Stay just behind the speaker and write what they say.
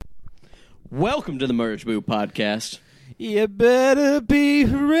Welcome to the Merge Boo Podcast. You better be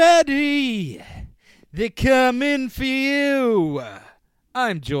ready. They're coming for you.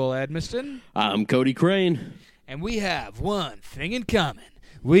 I'm Joel Edmiston. I'm Cody Crane. And we have one thing in common.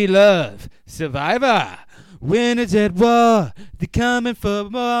 We love Survivor. Winners at war. They're coming for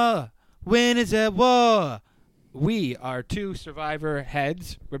more. Winners at war. We are two Survivor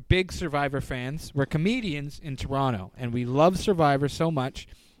heads. We're big Survivor fans. We're comedians in Toronto. And we love Survivor so much.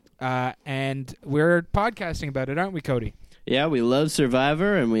 And we're podcasting about it, aren't we, Cody? Yeah, we love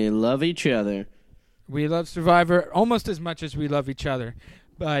Survivor and we love each other. We love Survivor almost as much as we love each other.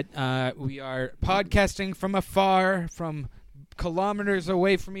 But we are podcasting from afar, from kilometers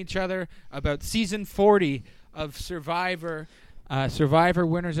away from each other, about Season 40 of Survivor. Survivor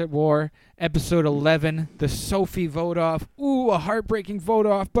Winners at War, Episode 11, the Sophie vote-off. Ooh, a heartbreaking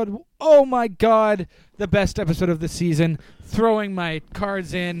vote-off, but oh my God, the best episode of the season. Throwing my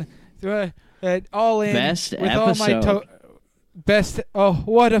cards in, all in. Best with episode. All my best, oh,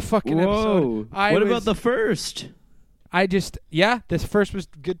 what a fucking Whoa. episode. What about the first? This first was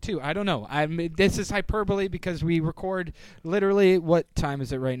good too. I don't know. This is hyperbole because we record literally, what time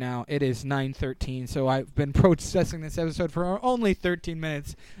is it right now? It is 9:13, so I've been processing this episode for only 13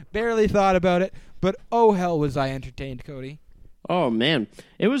 minutes. Barely thought about it, but oh hell was I entertained, Cody. Oh, man.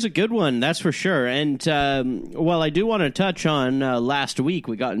 It was a good one, that's for sure. And, I do want to touch on last week,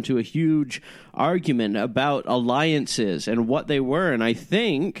 we got into a huge argument about alliances and what they were, and I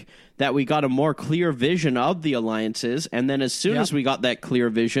think that we got a more clear vision of the alliances, and then as soon as we got that clear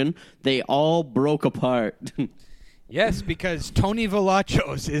vision, they all broke apart. Yes, because Tony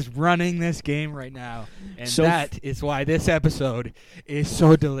Velachos is running this game right now, and that is why this episode is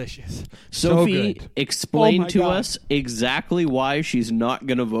so delicious. Sophie, so good. Explain to us exactly why she's not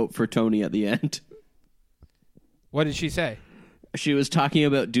going to vote for Tony at the end. What did she say? She was talking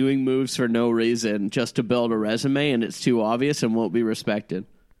about doing moves for no reason just to build a resume, and it's too obvious and won't be respected.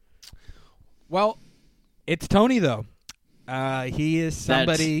 Well, it's Tony, though. He is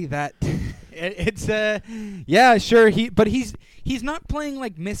somebody that it's sure but he's not playing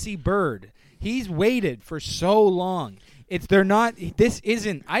like Missy Bird. He's waited for so long. I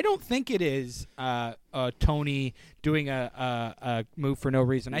don't think it is Tony doing a move for no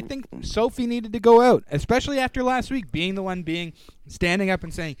reason. I think Sophie needed to go out, especially after last week, being the one standing up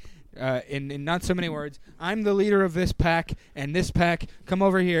and saying, in not so many words, I'm the leader of this pack, and this pack, come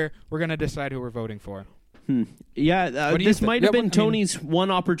over here, we're going to decide who we're voting for. Yeah, this might have been Tony's one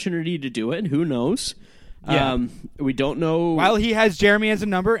opportunity to do it. Who knows? Yeah. We don't know. While he has Jeremy as a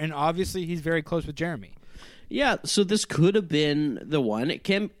number, and obviously he's very close with Jeremy. Yeah, so this could have been the one.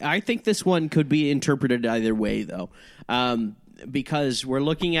 I think this one could be interpreted either way, though, because we're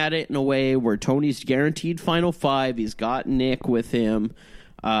looking at it in a way where Tony's guaranteed Final Five. He's got Nick with him.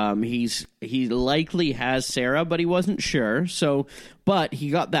 He likely has Sarah, but he wasn't sure. But he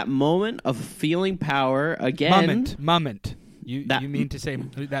got that moment of feeling power again. Moment. You mean to say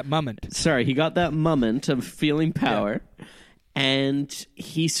that moment? Sorry, he got that moment of feeling power, and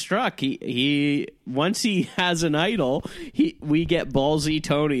he struck. He once he has an idol, we get ballsy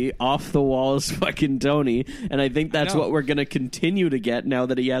Tony, off the walls fucking Tony, and I think that's what we're gonna continue to get now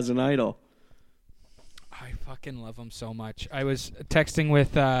that he has an idol. I fucking love him so much. I was texting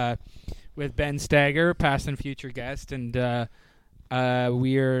with Ben Stagger, past and future guest, and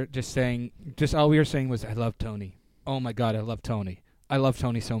we were just saying, all we were saying was, I love Tony. Oh my God, I love Tony. I love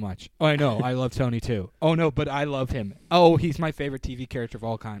Tony so much. Oh, I know, I love Tony too. Oh no, but I love him. Oh, he's my favorite TV character of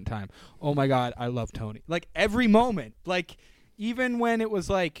all time. Oh my God, I love Tony. Like every moment, like even when it was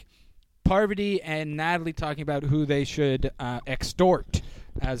like Parvati and Natalie talking about who they should extort,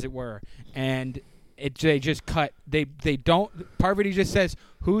 as it were, and they just cut. They don't. Parvati just says,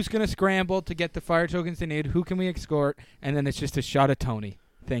 "Who's gonna scramble to get the fire tokens they need? Who can we escort?" And then it's just a shot of Tony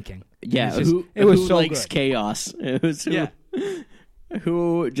thinking. Yeah, who so likes good. Chaos?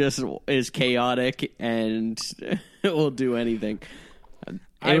 Who just is chaotic and will do anything.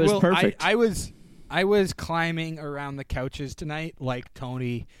 It was perfect. I was climbing around the couches tonight like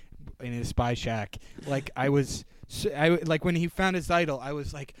Tony in his spy shack. Like I like when he found his idol, I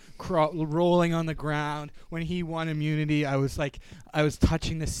was like rolling on the ground. When he won immunity, I was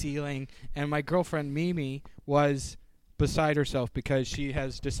touching the ceiling, and my girlfriend Mimi was beside herself because she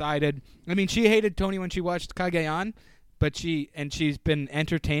has decided. I mean, she hated Tony when she watched Cagayan, but she's been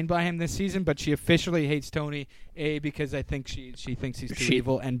entertained by him this season. But she officially hates Tony, A, because I think she thinks he's too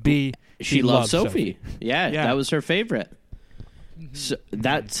evil, and B, she loves Sophie. Yeah, that was her favorite. So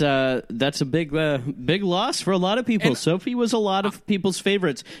that's a big loss for a lot of people. And Sophie was a lot of people's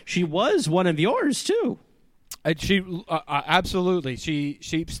favorites. She was one of yours too. She absolutely. She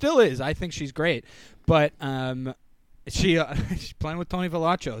still is. I think she's great, but she's playing with Tony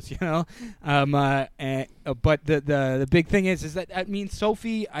Velachos, you know. But the big thing is that I mean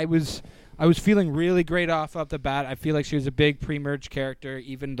Sophie. I was feeling really great off the bat. I feel like she was a big pre-merge character,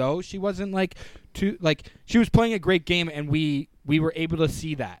 even though she wasn't she was playing a great game, and we were able to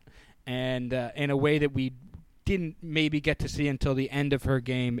see that, and in a way that we didn't maybe get to see until the end of her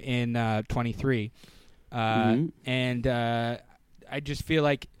game in 23. And I just feel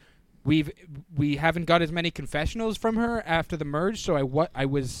like we haven't got as many confessionals from her after the merge, so I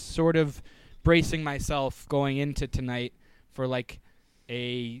was sort of bracing myself going into tonight for like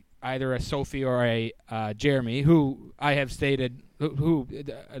either a Sophie or a Jeremy, who I have stated who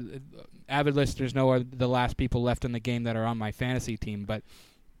avid listeners know are the last people left in the game that are on my fantasy team, but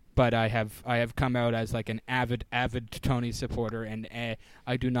I have come out as like an avid Tony supporter, and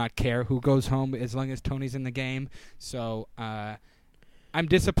I do not care who goes home as long as Tony's in the game. So I'm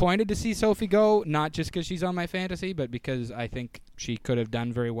disappointed to see Sophie go, not just because she's on my fantasy, but because I think she could have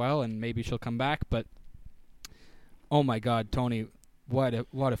done very well, and maybe she'll come back. But oh my God, Tony, what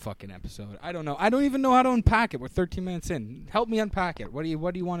a fucking episode! I don't know. I don't even know how to unpack it. We're 13 minutes in. Help me unpack it. What do you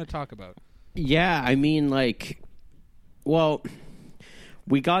want to talk about? Yeah, I mean,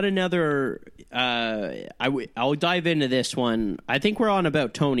 we got another. I'll dive into this one. I think we're on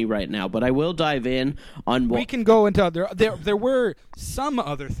about Tony right now, but I will dive in on. We can go into there were some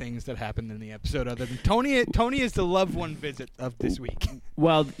other things that happened in the episode other than Tony. Tony is the loved one visit of this week.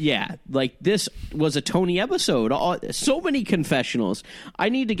 Well, yeah, like this was a Tony episode. So many confessionals. I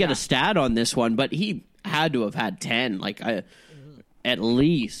need to get a stat on this one, but he had to have had 10. At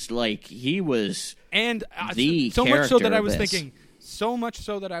least, like he was, and the so much so that I was this. thinking. So much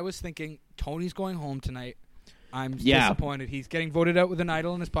so that I was thinking, Tony's going home tonight. I'm disappointed. He's getting voted out with an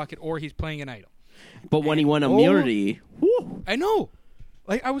idol in his pocket, or he's playing an idol. But when he won immunity, I know.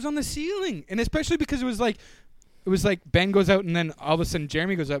 Like, I was on the ceiling. And especially because it was like Ben goes out, and then all of a sudden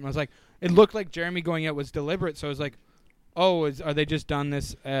Jeremy goes out, and I was like, it looked like Jeremy going out was deliberate. So I was like, are they just done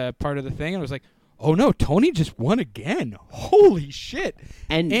this part of the thing? And I was like, oh no, Tony just won again. Holy shit.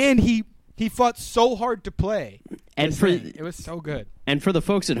 And he fought so hard to play. And it was so good. And for the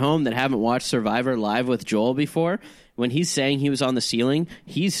folks at home that haven't watched Survivor live with Joel before, when he's saying he was on the ceiling,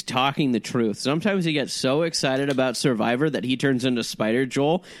 he's talking the truth. Sometimes he gets so excited about Survivor that he turns into Spider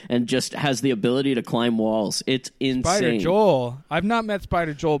Joel and just has the ability to climb walls. It's insane. Spider Joel. I've not met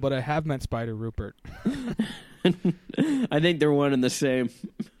Spider Joel, but I have met Spider Rupert. I think they're one and the same.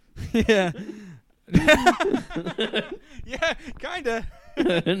 Yeah. Yeah, kind of.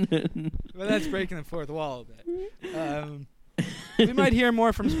 Well, that's breaking the fourth wall a bit. We might hear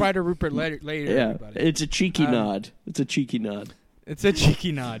more from Spider Rupert later. Yeah, everybody. It's a cheeky nod. It's a cheeky nod. It's a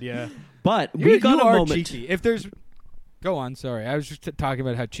cheeky nod, yeah. But we got you a are moment. Cheeky. If there's, go on. Sorry, I was just talking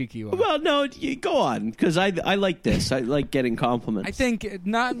about how cheeky you are. Well, no, go on because I like this. I like getting compliments. I think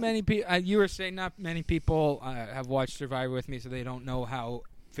not many people. You were saying not many people have watched Survivor with me, so they don't know how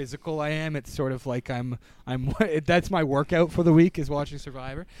physical I am. It's sort of like I'm that's my workout for the week is watching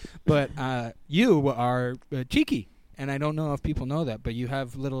Survivor. But you are cheeky, and I don't know if people know that, but you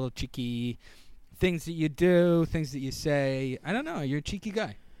have little cheeky things that you do, things that you say. I don't know. You're a cheeky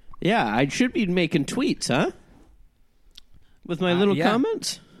guy. Yeah, I should be making tweets, huh? With my little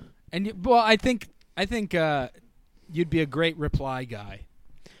comments. And I think you'd be a great reply guy.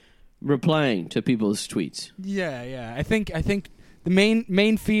 Replying to people's tweets. Yeah. I think the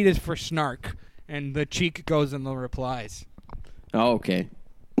main feed is for snark, and the cheek goes in the replies. Oh, okay.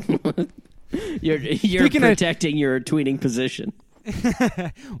 You're protecting your tweeting position.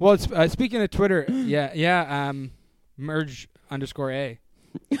 Well, speaking of Twitter, merge_A.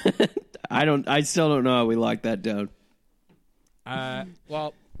 I still don't know how we locked that down.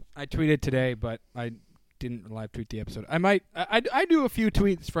 Well, I tweeted today, but I didn't live tweet the episode. I do a few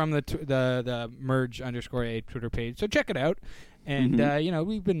tweets from the merge_A Twitter page, so check it out. And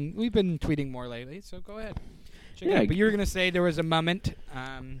we've been tweeting more lately, so go ahead. Check it out. But you were gonna say there was a moment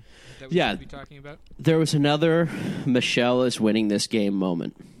that we should be talking about. There was another Michelle is winning this game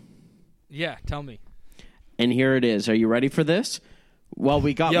moment. Yeah, tell me. And here it is. Are you ready for this? Well,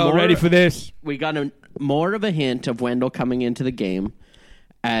 we got ready for this. We got more of a hint of Wendell coming into the game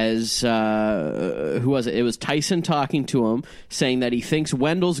as who was it? It was Tyson talking to him, saying that he thinks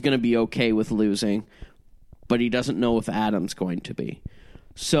Wendell's going to be okay with losing, but he doesn't know if Adam's going to be.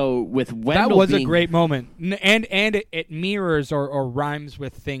 So with Wendell, that was a great moment, and it mirrors or rhymes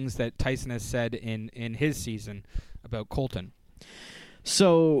with things that Tyson has said in his season about Colton.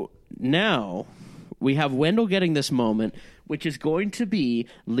 So now we have Wendell getting this moment, which is going to be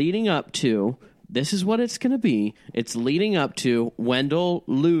leading up to This is what it's going to be. It's leading up to Wendell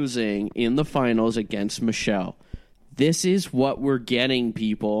losing in the finals against Michelle. This is what we're getting,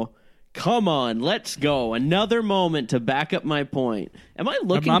 people. Come on, let's go. Another moment to back up my point. Am I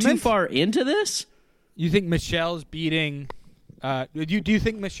looking too far into this? You think Michelle's beating... do you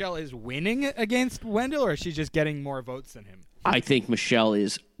think Michelle is winning against Wendell, or is she just getting more votes than him? I think Michelle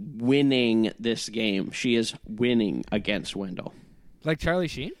is winning this game. She is winning against Wendell. Like Charlie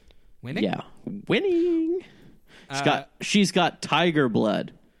Sheen? Winning? Yeah, winning. She's got tiger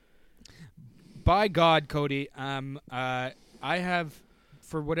blood. By God, Cody, I have,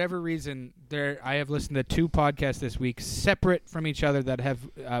 for whatever reason, I have listened to 2 podcasts this week, separate from each other, that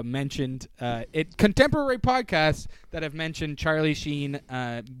have mentioned contemporary podcasts that have mentioned Charlie Sheen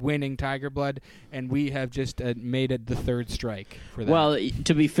winning Tiger Blood, and we have just made it the third strike for that. Well,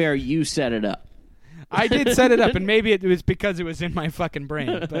 to be fair, you set it up. I did set it up, and maybe it was because it was in my fucking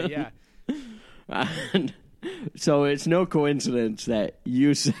brain, but yeah. So it's no coincidence that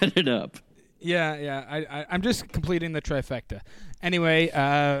you set it up. Yeah. I'm just completing the trifecta. Anyway,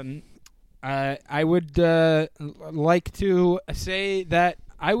 I would like to say that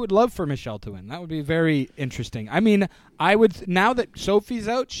I would love for Michelle to win. That would be very interesting. I mean, now that Sophie's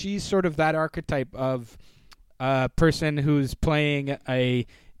out, she's sort of that archetype of person who's playing a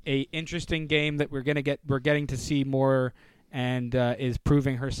interesting game that we're getting to see more, and is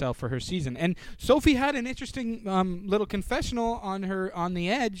proving herself for her season. And Sophie had an interesting little confessional on the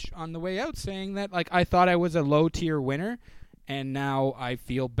edge on the way out, saying that, like, I thought I was a low tier winner, and now I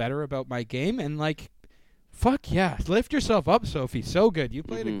feel better about my game. And, like, fuck yeah, lift yourself up, Sophie. So good. You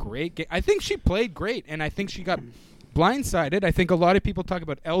played a great game. I think she played great, and I think she got blindsided. I think a lot of people talk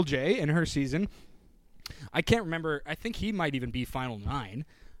about LJ in her season. I can't remember. I think he might even be Final 9.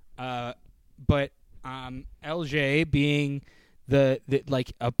 But LJ being the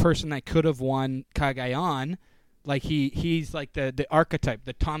like a person that could have won Cagayan, like he's like the archetype,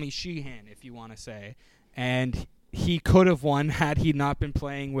 the Tommy Sheehan, if you want to say, and he could have won had he not been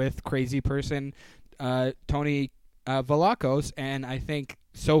playing with crazy person Tony Velakos, and I think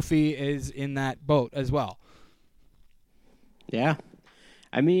Sophie is in that boat as well. Yeah,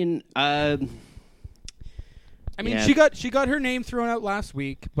 I mean, she got her name thrown out last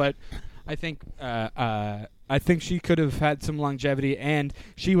week, but I think she could have had some longevity, and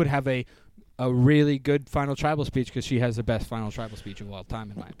she would have a really good final tribal speech, because she has the best final tribal speech of all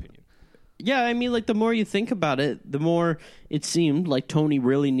time, in my opinion. Yeah, I mean, like, the more you think about it, the more it seemed like Tony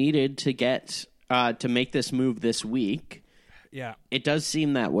really needed to get to make this move this week. Yeah, it does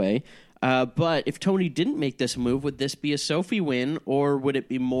seem that way. But if Tony didn't make this move, would this be a Sophie win, or would it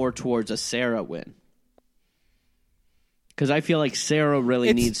be more towards a Sarah win? Because I feel like Sarah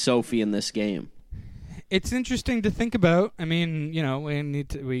really needs Sophie in this game. It's interesting to think about. I mean, you know,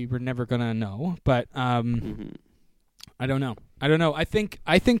 we were never gonna know, but I don't know. I think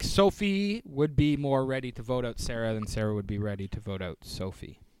Sophie would be more ready to vote out Sarah than Sarah would be ready to vote out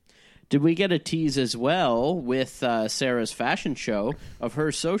Sophie. Did we get a tease as well with Sarah's fashion show of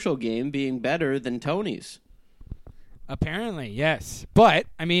her social game being better than Tony's? Apparently, yes. But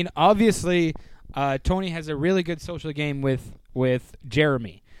I mean, obviously, Tony has a really good social game with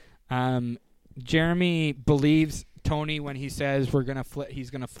Jeremy. Jeremy believes Tony when he says he's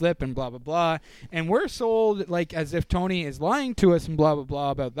gonna flip and blah blah blah, and we're sold like as if Tony is lying to us and blah blah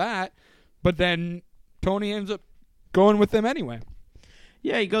blah about that. But then Tony ends up going with them anyway.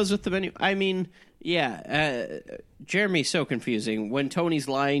 Yeah, he goes with them anyway. I mean, yeah, Jeremy's so confusing. When Tony's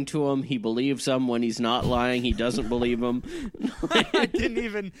lying to him, he believes him. When he's not lying, he doesn't believe him. I didn't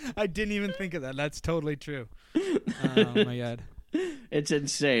even think of that. That's totally true. Oh my God. It's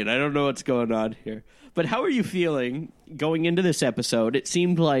insane. I don't know what's going on here. But how are you feeling going into this episode? It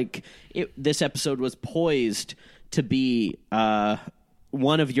seemed like this episode was poised to be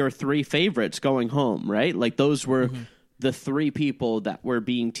one of your 3 favorites going home, right? Like, those were the 3 people that were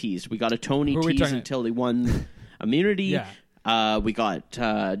being teased. We got a Tony tease until he won immunity. Yeah. We got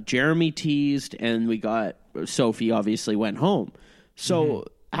Jeremy teased, and we got Sophie obviously went home. So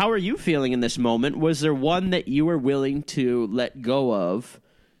how are you feeling in this moment? Was there one that you were willing to let go of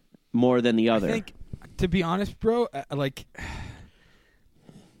more than the other? I think, to be honest, bro,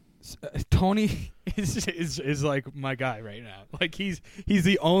 Tony is like my guy right now. Like, he's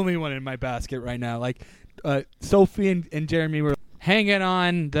the only one in my basket right now. Like, Sophie and Jeremy were hanging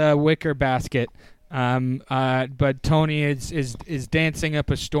on the wicker basket, but Tony is dancing up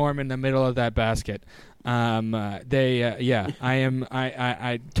a storm in the middle of that basket. Tony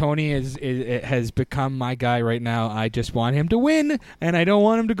has become my guy right now. I just want him to win, and I don't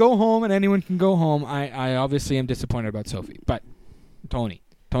want him to go home, and anyone can go home. I obviously am disappointed about Sophie, but Tony.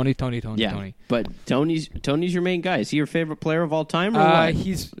 Tony. But Tony's your main guy. Is he your favorite player of all time? Or what?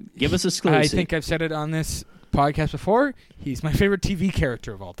 Give us exclusive. I think I've said it on this podcast before. He's my favorite TV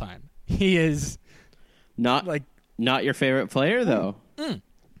character of all time. He is not your favorite player though.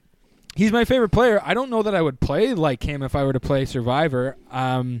 He's my favorite player. I don't know that I would play like him if I were to play Survivor.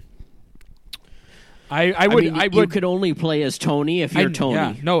 I would. You could only play as Tony if you're Tony.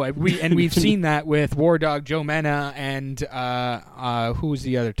 Yeah, no, we've seen that with War Dog Joe Mena and who's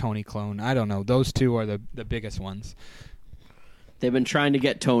the other Tony clone? I don't know. Those two are the biggest ones. They've been trying to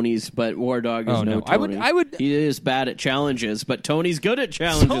get Tonys, but War Dog is no Tony. I would. He is bad at challenges, but Tony's good at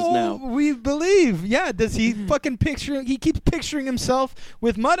challenges now. We believe. Yeah. Does he fucking picture? He keeps picturing himself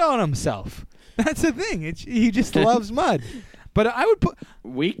with mud on himself. That's the thing. He just loves mud. But I would put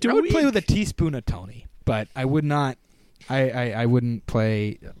I would play with a teaspoon of Tony, but I would not. I wouldn't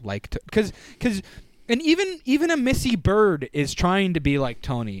play like because. And even a Missy Bird is trying to be like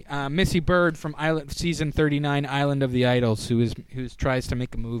Tony. Missy Bird from season 39, Island of the Idols, who tries to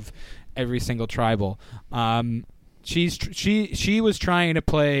make a move every single tribal. She was trying to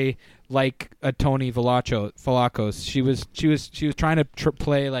play like a Tony Velakos. She was trying to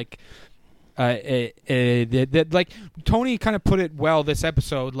play like. Like Tony kind of put it well this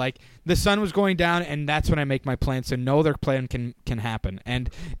episode, like the sun was going down and that's when I make my plan, so no other plan can happen.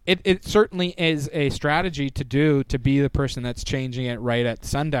 And it certainly is a strategy to be the person that's changing it right at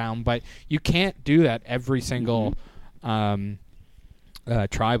sundown, but you can't do that every single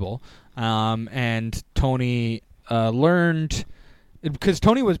tribal. And Tony learned, because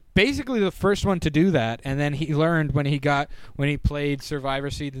Tony was basically the first one to do that, and then he learned when he played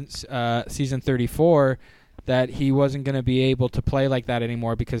Survivor season 34 that he wasn't going to be able to play like that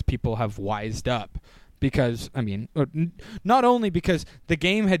anymore because people have wised up. Because not only because the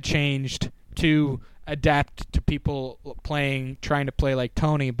game had changed to adapt to people trying to play like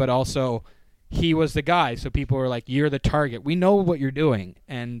Tony, but also he was the guy, so people were like, "You're the target. We know what you're doing,"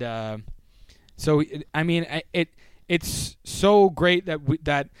 and It's so great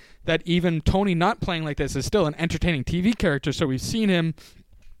that even Tony not playing like this is still an entertaining TV character. So we've seen him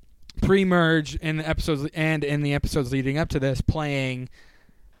pre-merge in the episodes and in the episodes leading up to this playing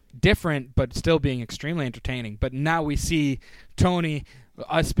different, but still being extremely entertaining. But now we see Tony,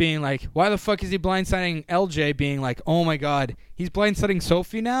 us being like, why the fuck is he blindsiding LJ? Being like, oh my god, he's blindsiding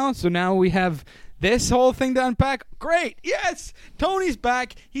Sophie now. So now we have this whole thing to unpack. Great, yes, Tony's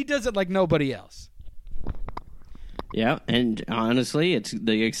back. He does it like nobody else. Yeah, and honestly,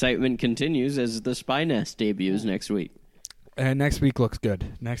 the excitement continues as the Spy Nest debuts next week. Next week looks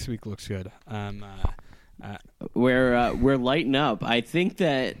good. We're lighting up. I think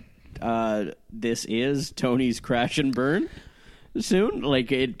that this is Tony's crash and burn soon.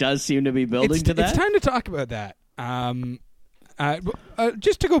 Like, it does seem to be building to that. It's time to talk about that.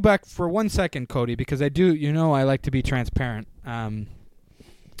 Just to go back for 1 second, Cody, because I like to be transparent.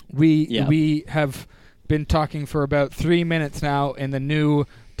 We have been talking for about 3 minutes now in the new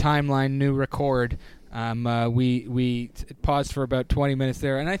timeline, new record. We paused for about 20 minutes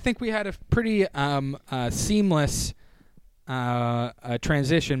there, and I think we had a pretty seamless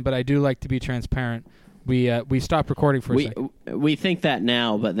transition. But I do like to be transparent. We stopped recording for a second. We think that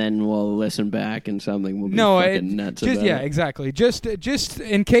now, but then we'll listen back and something will be fucking nuts about it. Exactly. Just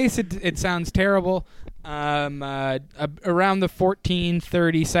in case it sounds terrible. Around the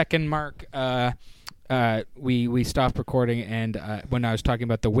 14-30 second mark. We stopped recording, and when I was talking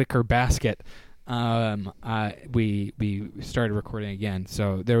about the wicker basket, we started recording again.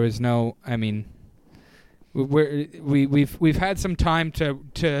 So there was no. I mean, we've had some time to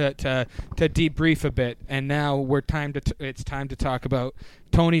debrief a bit, and now it's time to talk about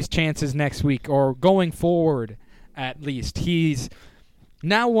Tony's chances next week, or going forward. At least he's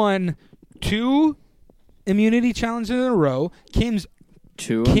now won 2 immunity challenges in a row. Kim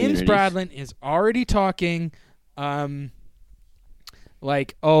Spradlin is already talking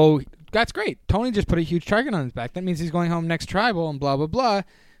like, oh, that's great. Tony just put a huge target on his back. That means he's going home next tribal and blah, blah, blah.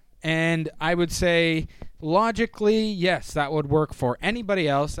 And I would say, logically, yes, that would work for anybody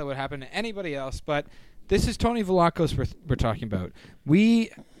else. That would happen to anybody else. But this is Tony Velakos we're talking about. We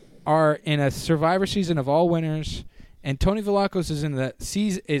are in a Survivor season of all winners, and Tony Velakos is in the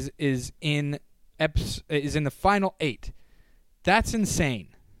is in the final 8. That's insane.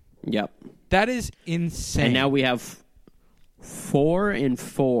 Yep. That is insane. And now we have 4 and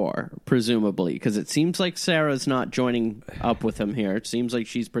 4, presumably, because it seems like Sarah's not joining up with him here. It seems like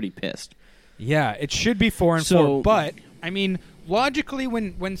she's pretty pissed. Yeah, it should be 4 and 4. But I mean, logically,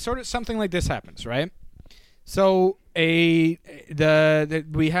 when sort of something like this happens, right? So we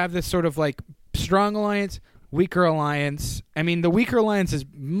have this sort of like strong alliance, weaker alliance. I mean, the weaker alliance is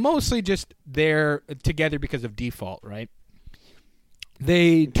mostly just there together because of default, right?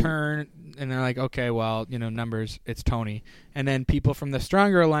 They turn and they're like, okay, well, numbers, it's Tony, and then people from the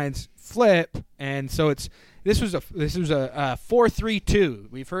stronger alliance flip, and so this was a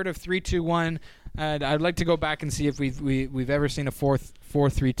 4-3-2. We've heard of 3-2-1. I'd like to go back and see if we've ever seen a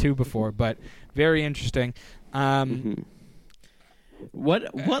 4-3-2 before, but very interesting.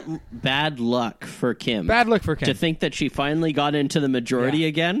 What bad luck for Kim. Bad luck for Kim. To think that she finally got into the majority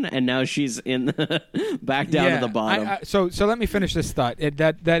again, and now she's in back down to the bottom. So let me finish this thought.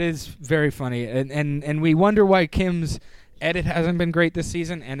 That is very funny, and we wonder why Kim's edit hasn't been great this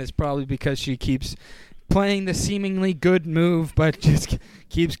season, and it's probably because she keeps playing the seemingly good move, but just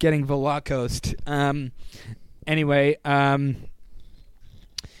keeps getting Velocosed. Anyway,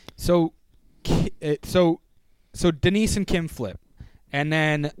 so Denise and Kim flip. And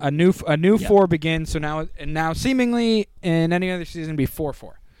then a new 4 begins. So now seemingly in any other season it'd be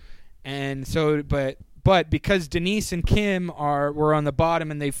 4-4, and so but because Denise and Kim were on the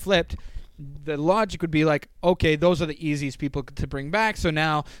bottom and they flipped, the logic would be like, okay, those are the easiest people to bring back. So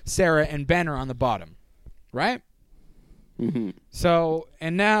now Sarah and Ben are on the bottom, right? Mm-hmm. So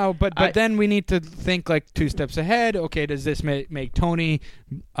and now, but then we need to think like 2 steps ahead. Okay, does this make Tony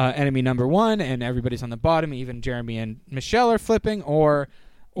enemy number 1 and everybody's on the bottom? Even Jeremy and Michelle are flipping, or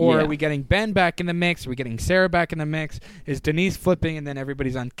are we getting Ben back in the mix? Are we getting Sarah back in the mix? Is Denise flipping and then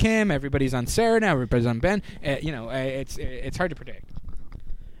everybody's on Kim? Everybody's on Sarah now. Everybody's on Ben. It's hard to predict.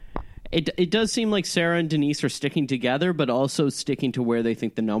 It does seem like Sarah and Denise are sticking together, but also sticking to where they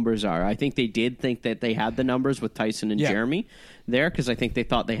think the numbers are. I think they did think that they had the numbers with Tyson and Jeremy there, because I think they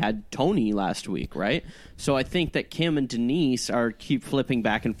thought they had Tony last week, right? So I think that Kim and Denise keep flipping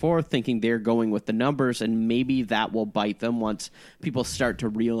back and forth, thinking they're going with the numbers, and maybe that will bite them once people start to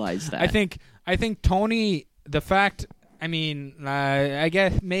realize that. I think Tony, the fact... I mean, I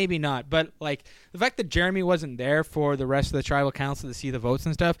guess maybe not, but like the fact that Jeremy wasn't there for the rest of the tribal council to see the votes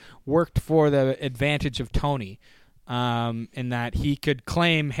and stuff worked for the advantage of Tony, in that he could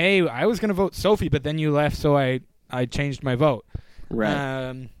claim, "Hey, I was going to vote Sophie, but then you left, so I changed my vote."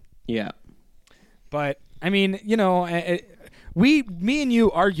 Right. Yeah. But I mean, me and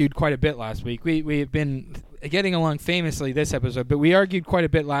you argued quite a bit last week. We've been getting along famously this episode, but we argued quite a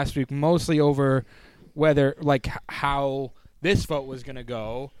bit last week, mostly over whether, like, how this vote was going to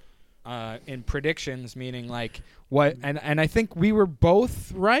go in predictions, meaning, like, what... And I think we were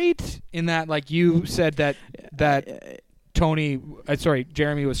both right in that, like, you said that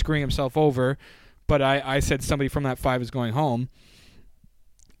Jeremy was screwing himself over, but I said somebody from that 5 is going home.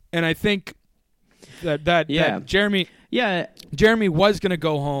 And I think that Jeremy was going to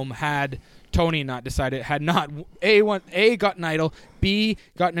go home had Tony not decided, had not A got an idol, B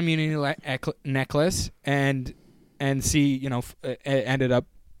got an immunity necklace, and C ended up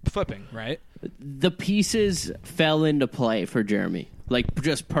flipping, right? The pieces fell into play for Jeremy, like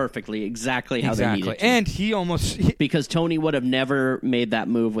just perfectly, exactly how they needed to. And he almost because Tony would have never made that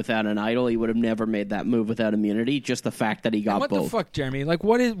move without an idol. He would have never made that move without immunity. Just the fact that he got both. What the fuck, Jeremy? Like,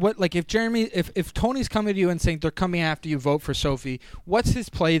 if Tony's coming to you and saying they're coming after you, vote for Sophie, what's his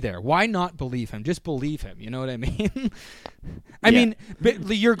play there? Why not believe him? Just believe him. You know what I mean? I mean,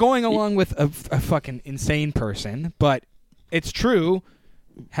 but you're going along with a fucking insane person, but it's true.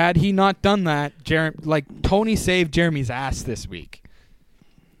 Had he not done that, Tony saved Jeremy's ass this week.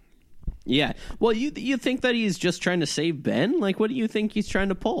 Yeah. Well, you think that he's just trying to save Ben? Like, what do you think he's trying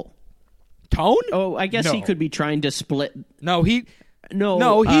to pull? Tone? Oh, I guess he could be trying to split. No, he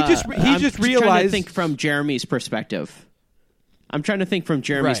just realized. Trying to think from Jeremy's perspective. I'm trying to think from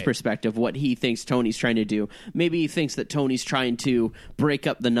Jeremy's perspective what he thinks Tony's trying to do. Maybe he thinks that Tony's trying to break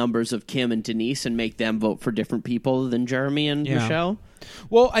up the numbers of Kim and Denise and make them vote for different people than Jeremy and Michelle.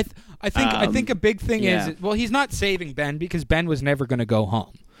 Well, I think a big thing is, well, he's not saving Ben because Ben was never going to go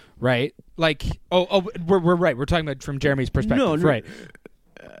home, right? Like, we're right. We're talking about from Jeremy's perspective, no, right?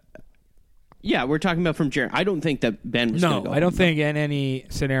 Yeah, we're talking about from Jeremy. I don't think that Ben was going to go home. No, I don't think in any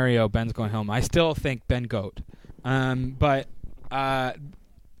scenario Ben's going home. I still think Ben goat. But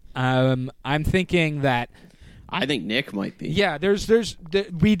I'm thinking that I think Nick might be. Yeah,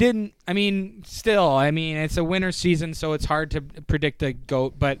 we didn't. I mean, still, it's a winter season, so it's hard to predict the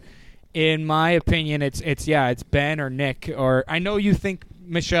GOAT. But in my opinion, it's Ben or Nick. Or I know you think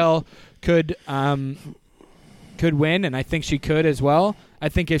Michelle could win, and I think she could as well. I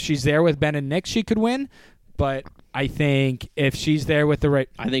think if she's there with Ben and Nick, she could win. But I think if she's there with the right,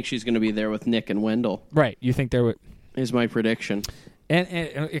 I think she's going to be there with Nick and Wendell. Right, you think there would is my prediction, and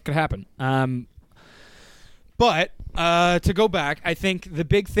it could happen. But to go back, I think the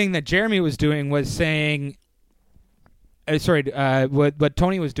big thing that Jeremy was doing was saying, what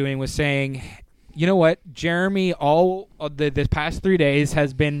Tony was doing was saying, you know what, Jeremy all of this past 3 days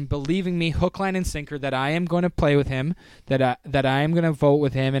has been believing me hook, line, and sinker that I am going to play with him, that I am going to vote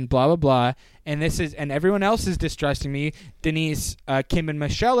with him, and blah blah blah. And everyone else is distrusting me. Denise, Kim, and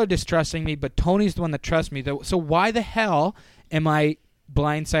Michelle are distrusting me, but Tony's the one that trusts me. So why the hell am I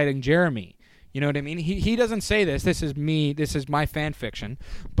blindsiding Jeremy? You know what I mean? He doesn't say this. This is me. This is my fan fiction.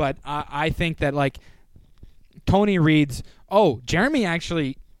 But I think that like Tony reads, oh, Jeremy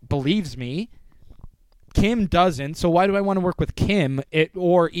actually believes me. Kim doesn't, so why do I want to work with Kim?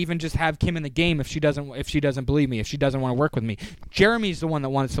 Or even just have Kim in the game if she doesn't believe me, if she doesn't want to work with me. Jeremy's the one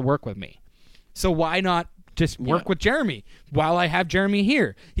that wants to work with me. So why not just work with Jeremy while I have Jeremy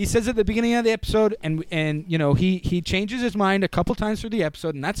here? He says at the beginning of the episode, and you know he changes his mind a couple times through the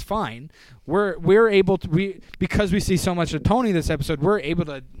episode, and that's fine. We're able to because we see so much of Tony this episode, we're able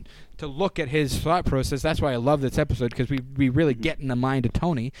to look at his thought process. That's why I love this episode, because we really get in the mind of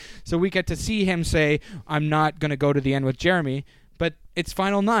Tony. So we get to see him say, I'm not going to go to the end with Jeremy, but it's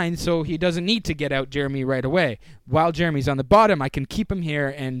Final 9, so he doesn't need to get out Jeremy right away. While Jeremy's on the bottom, I can keep him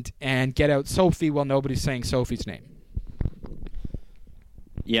here and get out Sophie while nobody's saying Sophie's name.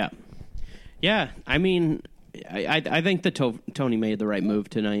 Yeah. Yeah, I mean, I think that Tony made the right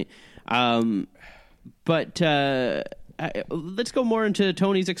move tonight. But let's go more into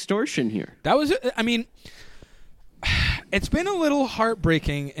Tony's extortion here. That was, I mean, it's been a little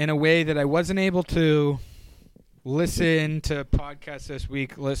heartbreaking in a way that I wasn't able to listen to podcasts this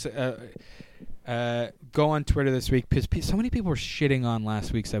week, go on Twitter this week, because so many people were shitting on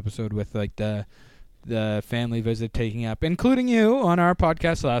last week's episode with like the family visit taking up, including you on our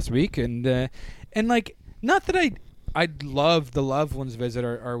podcast last week, and like, not that I love the loved ones visit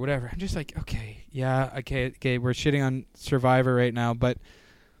or whatever. I'm just like, okay, we're shitting on Survivor right now, but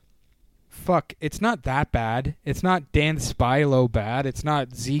fuck, it's not that bad. It's not Dan Spilo bad. It's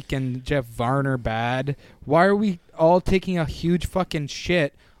not Zeke and Jeff Varner bad. Why are we all taking a huge fucking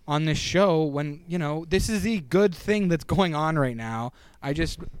shit on this show when, you know, this is the good thing that's going on right now?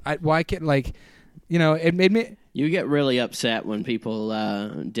 Why can't, like, you know, it made me... You get really upset when people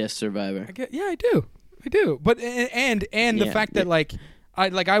diss Survivor. I do. But the fact that like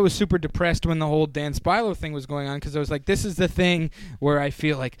I was super depressed when the whole Dan Spilo thing was going on, because I was like, this is the thing where I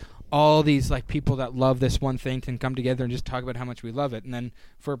feel like all these like people that love this one thing can come together and just talk about how much we love it. And then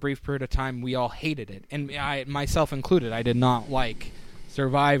for a brief period of time, we all hated it, and I myself included. I did not like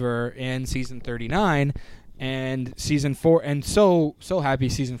Survivor in season 39 and season 4, and so happy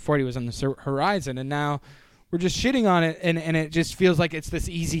season 40 was on the horizon, and now we're just shitting on it, and it just feels like it's this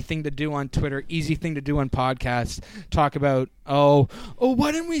easy thing to do on Twitter, easy thing to do on podcasts, talk about, oh,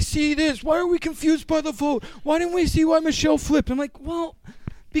 why didn't we see this? Why are we confused by the vote? Why didn't we see why Michelle flipped? I'm like, well,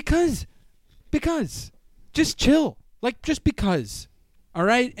 because. Just chill. Like, just because. All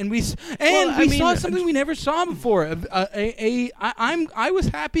right? And we saw something we never saw before. I was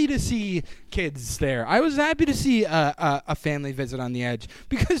happy to see kids there. I was happy to see a family visit on the Edge,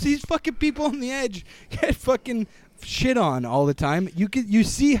 because these fucking people on the Edge get fucking shit on all the time. You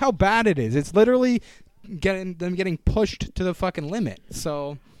see how bad it is. It's literally getting pushed to the fucking limit.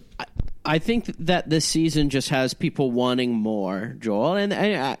 So I think that this season just has people wanting more, Joel,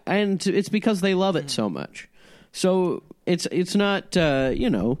 and it's because they love it so much. So it's not I've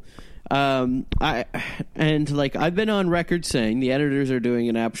been on record saying the editors are doing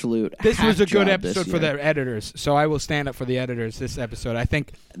an absolute. This was a good job episode for the editors, so I will stand up for the editors this episode. I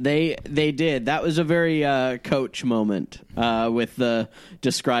think they did. That was a very coach moment with the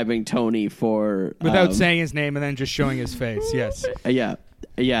describing Tony for without saying his name and then just showing his face. Yes. Yeah.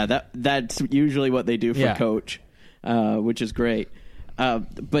 That's usually what they do for coach, which is great.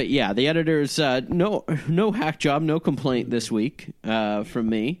 But yeah, the editors, no hack job, no complaint this week from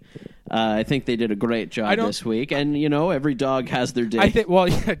me. I think they did a great job this week, and every dog has their day. I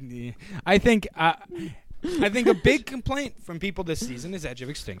think a big complaint from people this season is Edge of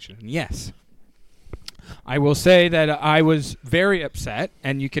Extinction. Yes, I will say that I was very upset,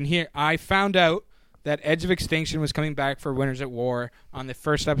 and you can hear. I found out that Edge of Extinction was coming back for Winners at War on the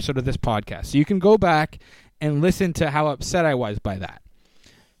first episode of this podcast, so you can go back and listen to how upset I was by that.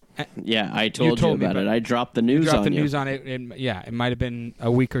 Yeah, I told you about it. I dropped the news on you. News on it. It might have been a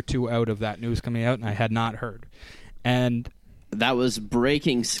week or two out of that news coming out, and I had not heard. And that was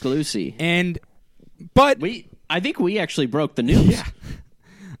breaking exclusive. But I think we actually broke the news.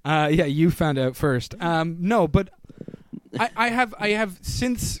 Yeah, you found out first. No, but I have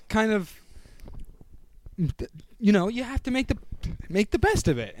since kind of, you have to make the best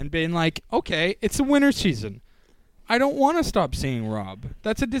of it, and being like, okay, it's a winter season. I don't want to stop seeing Rob.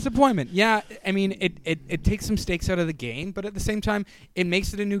 That's a disappointment. Yeah, I mean, it takes some stakes out of the game, but at the same time, it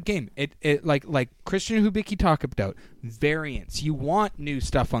makes it a new game. It like Christian Hubicki talked about, variance. You want new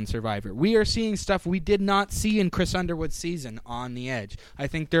stuff on Survivor. We are seeing stuff we did not see in Chris Underwood's season on The Edge. I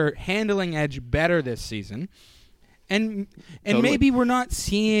think they're handling Edge better this season. And Totally. maybe we're not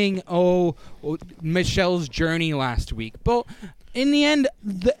seeing Michelle's journey last week, but in the end,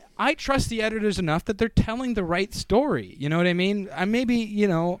 I trust the editors enough that they're telling the right story. You know what I mean? Maybe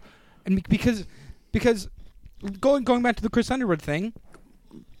and because going back to the Chris Underwood thing,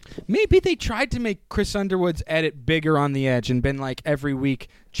 maybe they tried to make Chris Underwood's edit bigger on The Edge and been like every week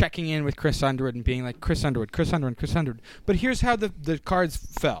checking in with Chris Underwood and being like Chris Underwood. But here's how the cards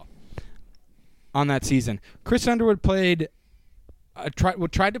fell on that season. Chris Underwood played,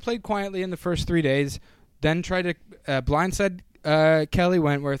 tried to play quietly in the first 3 days, then tried to blindside Kelly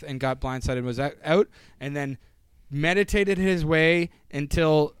Wentworth and got blindsided and was out, and then meditated his way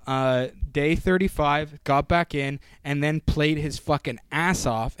until day 35, got back in, and then played his fucking ass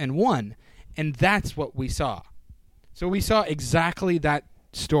off and won. And that's what we saw. So we saw exactly that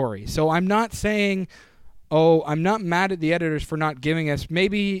story. So I'm not saying, I'm not mad at the editors for not giving us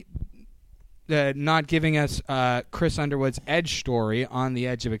Chris Underwood's Edge story on the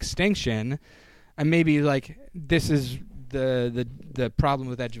Edge of Extinction, and maybe like this is the problem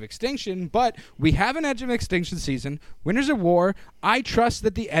with Edge of Extinction, but we have an Edge of Extinction season. Winners of War. I trust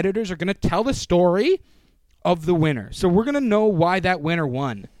that the editors are going to tell the story of the winner, so we're going to know why that winner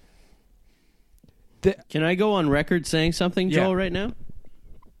won. Can I go on record saying something, Joel, Yeah. right now?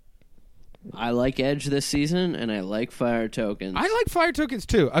 I like Edge this season, and I like Fire Tokens. I like Fire Tokens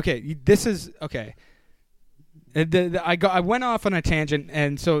too. Okay, this is okay. I went off on a tangent,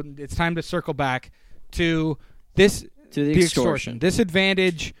 and so it's time to circle back to this. To the extortion. This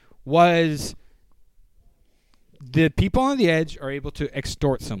advantage was the people on the Edge are able to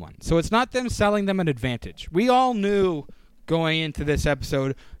extort someone. So it's not them selling them an advantage. We all knew going into this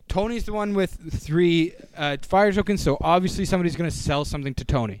episode, Tony's the one with 3 fire tokens, so obviously somebody's going to sell something to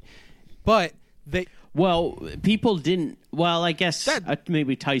Tony. But people didn't. Well, I guess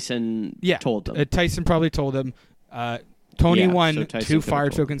maybe Tyson told them. Tyson probably told them. Tony won so 2 fire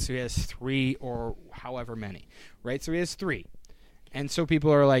tokens, so he has 3 or however many, right? So he has 3. And so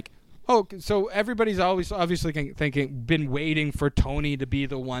people are like, so everybody's always obviously been waiting for Tony to be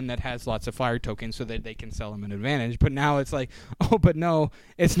the one that has lots of fire tokens so that they can sell him an advantage. But now it's like, but no,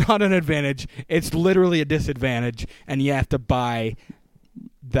 it's not an advantage. It's literally a disadvantage, and you have to buy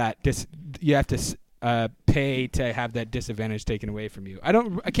that. You have to pay to have that disadvantage taken away from you. I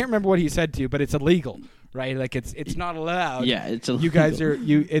can't remember what he said to you, but it's illegal, right? Like it's not allowed. Yeah, it's illegal. You guys are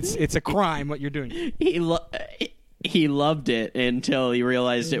It's a crime what you're doing. He loved it until he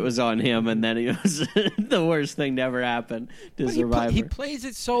realized it was on him, and then it was the worst thing to ever happen to Survivor. He plays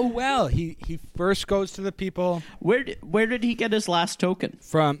it so well. He first goes to the people. Where did he get his last token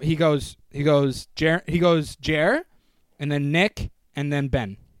from? He goes Jer, and then Nick, and then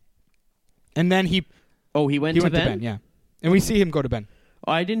Ben. And then he went to Ben, yeah. And we see him go to Ben.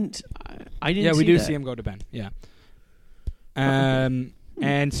 Oh, I didn't. Yeah, we do see him go to Ben. Yeah. And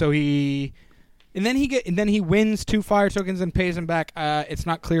so he wins 2 fire tokens and pays them back. It's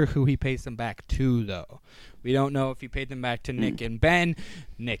not clear who he pays them back to, though. We don't know if he paid them back to Nick and Ben,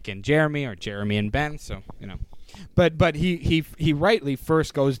 Nick and Jeremy, or Jeremy and Ben. So but he rightly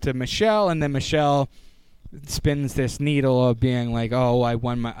first goes to Michelle, and then Michelle spins this needle of being like,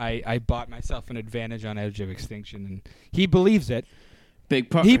 I bought myself an advantage on Edge of Extinction, and he believes it. Big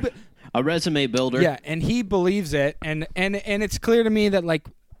part. A resume builder. Yeah, and he believes it, and it's clear to me that like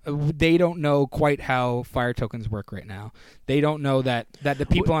they don't know quite how fire tokens work right now. They don't know that the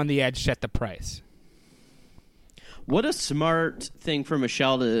people on the Edge set the price. What a smart thing for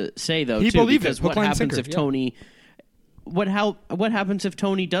Michelle to say, though. He believes it. What happens if Tony? What happens if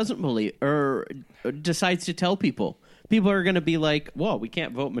Tony doesn't believe or decides to tell people? People are going to be like, well, we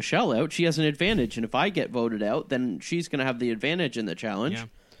can't vote Michelle out. She has an advantage. And if I get voted out, then she's going to have the advantage in the challenge. Yeah.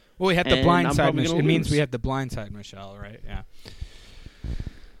 Well, we have the blindside Michelle. It means we have the blindside Michelle, right? Yeah.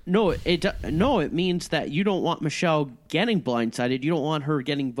 No, it means that you don't want Michelle getting blindsided. You don't want her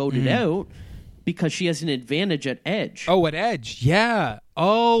getting voted out because she has an advantage at Edge. Oh, at Edge. Yeah.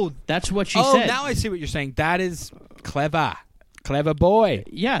 Oh. That's what she said. Oh, now I see what you're saying. That is clever. Clever boy.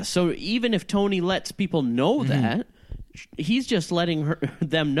 Yeah, so even if Tony lets people know that, he's just letting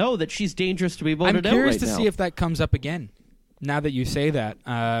them know that she's dangerous to be voted out right now. I'm curious to see if that comes up again. Now that you say that,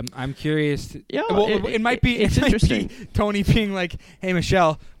 I'm curious. It might be interesting. Tony being like, "Hey,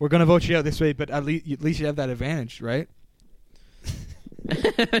 Michelle, we're going to vote you out this way, but at least you have that advantage, right?"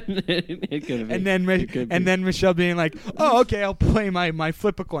 It could be. And then Michelle being like, "Oh, okay, I'll play my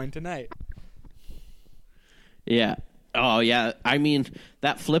flip a coin tonight." Yeah. Oh, yeah. I mean,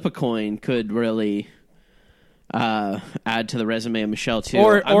 that flip a coin could really add to the resume of Michelle too.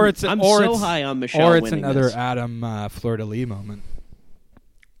 I'm so high on Michelle. Or it's winning another this. Adam Fleur de Lis moment.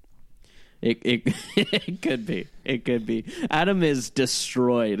 It could be. It could be. Adam is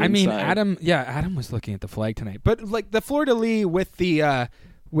destroyed. I mean, inside. Adam was looking at the flag tonight, but like the Fleur de Lis with the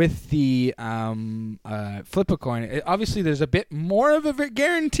flip a coin. Obviously, there's a bit more of a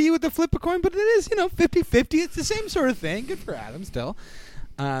guarantee with the flip a coin, but it is 50-50. It's the same sort of thing. Good for Adam still.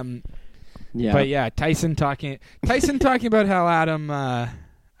 Yeah. But yeah, Tyson talking about how Adam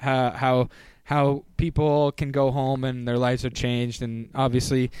how people can go home and their lives are changed, and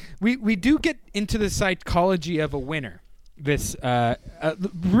obviously we do get into the psychology of a winner. This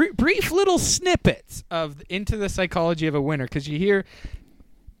brief little snippets of into the psychology of a winner, because you hear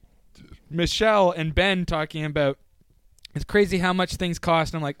Michelle and Ben talking about it's crazy how much things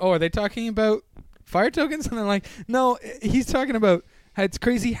cost, and I'm like, oh, are they talking about fire tokens? And I'm like, no, he's talking about it's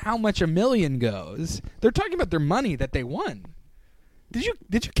crazy how much a million goes. They're talking about their money that they won. Did you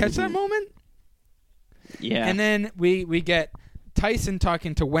catch that moment? Yeah. And then we get Tyson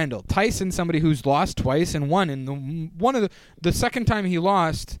talking to Wendell. Tyson, somebody who's lost twice and won. And the second time he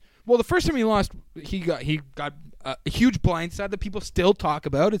lost, well, the first time he lost, he got a huge blindside that people still talk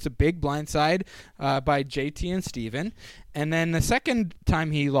about. It's a big blindside by JT and Steven. And then the second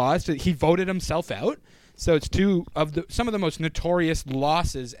time he lost, he voted himself out. So it's some of the most notorious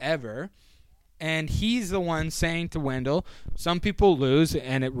losses ever. And he's the one saying to Wendell, some people lose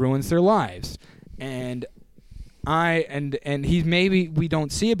and it ruins their lives. And he's, maybe we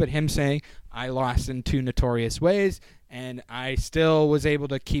don't see it, but him saying, I lost in two notorious ways, and I still was able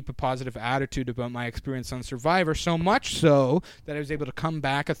to keep a positive attitude about my experience on Survivor, so much so that I was able to come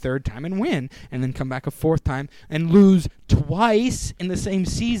back a third time and win, and then come back a fourth time and lose twice in the same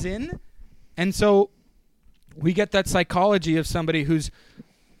season. And so we get that psychology of somebody who's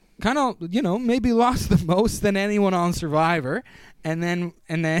kind of, maybe lost the most than anyone on Survivor, and then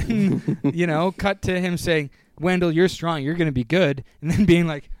cut to him saying, Wendell, you're strong, you're going to be good, and then being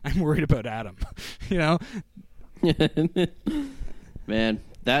like, I'm worried about Adam. Man,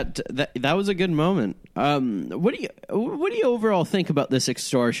 that was a good moment. What do you overall think about this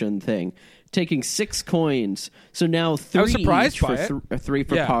extortion thing? Taking 6 coins, so now 3 I was surprised each by for it. 3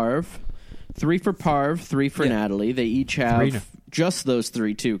 for Parv, 3 for Parv, 3 for Natalie. They each have just those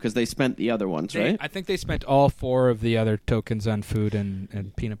 3 too, because they spent the other ones, right? I think they spent all 4 of the other tokens on food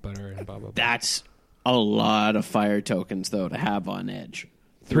and peanut butter and blah, blah, blah. That's a lot of fire tokens, though, to have on Edge.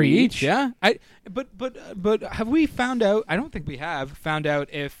 3 each, yeah. But have we found out? I don't think we have found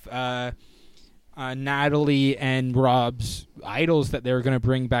out if Natalie and Rob's idols that they were going to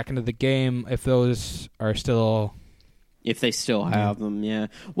bring back into the game, if those are still. If they still have them, yeah.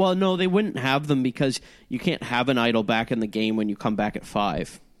 Well, no, they wouldn't have them because you can't have an idol back in the game when you come back at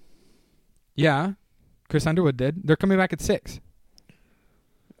 5. Yeah, Chris Underwood did. They're coming back at 6.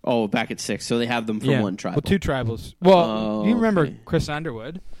 Oh, back at 6, so they have them from one tribal. Well, 2 tribals. Well, you remember Chris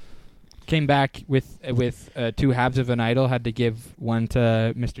Underwood came back with 2 halves of an idol, had to give one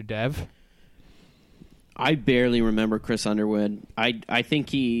to Mr. Dev. I barely remember Chris Underwood. I think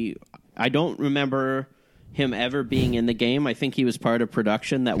I don't remember him ever being in the game. I think he was part of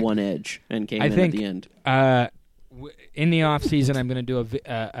production that won Edge and came in at the end. In the off season, I'm going to do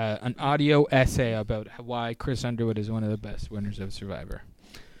an audio essay about why Chris Underwood is one of the best winners of Survivor.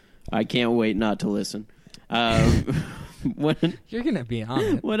 I can't wait not to listen. You're going to be on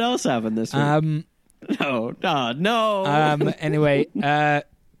it. What else happened this week? No. Anyway,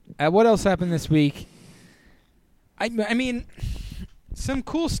 what else happened this week? I mean, some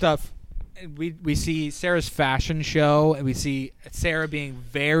cool stuff. We see Sarah's fashion show, and we see Sarah being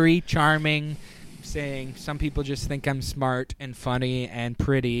very charming, saying some people just think I'm smart and funny and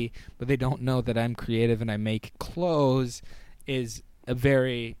pretty, but they don't know that I'm creative and I make clothes, is a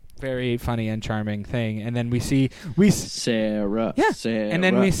very, very funny and charming thing. And then we see Sarah, yeah, Sarah, and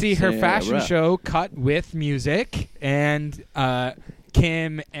then we see her Sarah. fashion show cut with music, and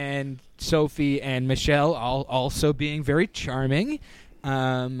Kim and Sophie and Michelle all also being very charming.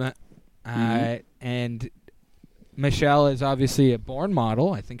 And Michelle is obviously a born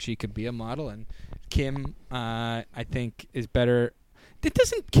model. I think she could be a model. And Kim, I think, is better.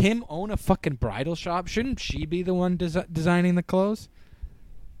 Doesn't Kim own a fucking bridal shop? Shouldn't she be the one designing the clothes?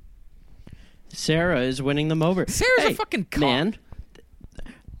 Sarah is winning them over. Sarah's a fucking cop. Man,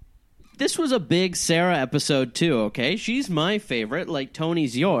 this was a big Sarah episode too, okay? She's my favorite, like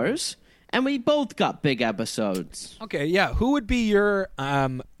Tony's yours. And we both got big episodes. Okay, yeah. Who would be your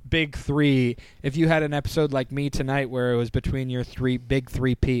big three if you had an episode like me tonight where it was between your big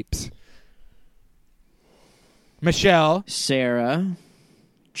three peeps? Michelle. Sarah.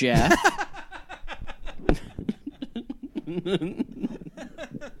 Jeff.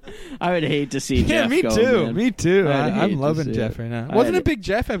 I would hate to see Jeff me go, too. man. Me too. I'd hate I'm to loving see Jeff it. right now. Wasn't a big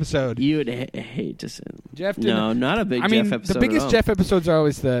Jeff episode. You would hate to see him. Jeff did No, not a big Jeff episode. the biggest at all. Jeff episodes are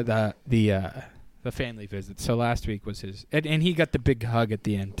always the family visits. So last week was his, and he got the big hug at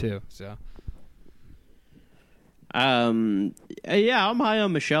the end too. So. Yeah, I'm high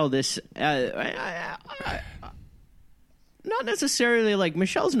on Michelle. Not necessarily like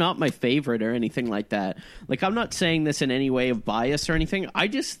Michelle's not my favorite or anything like that. Like, I'm not saying this in any way of bias or anything. I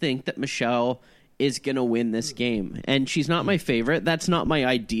just think that Michelle is gonna win this game, and she's not my favorite. That's not my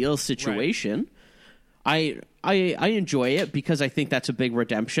ideal situation. Right. I enjoy it because I think that's a big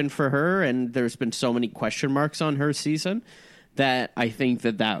redemption for her, and there's been so many question marks on her season that I think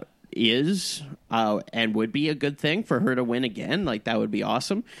that is and would be a good thing for her to win again. Like, that would be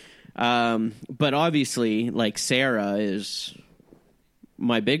awesome. But obviously, like, Sarah is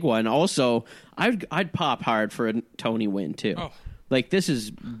my big one. Also, I'd pop hard for a Tony win too. Oh. Like, this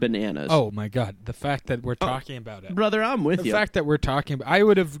is bananas. Oh my God! The fact that we're talking about it, brother, I'm with you. The fact that we're talking about, I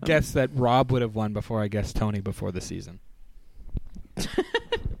would have guessed that Rob would have won before I guessed Tony before the season.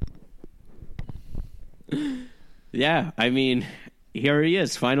 Yeah, I mean, here he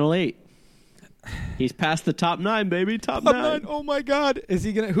is, final 8. He's past the top 9, baby. Top 9. Oh my God! Is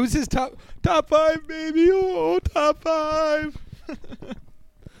he gonna? Who's his top 5, baby? Oh, top 5.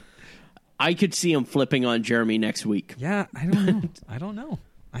 I could see him flipping on Jeremy next week. Yeah, I don't know.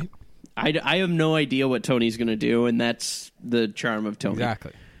 I have no idea what Tony's going to do, and that's the charm of Tony.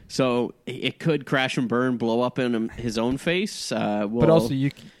 Exactly. So it could crash and burn, blow up in his own face. But also,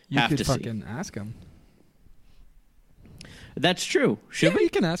 you could fucking see. ask him. That's true. Should we? You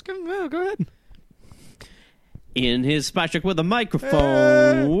can ask him. Well, go ahead. In his spot check with a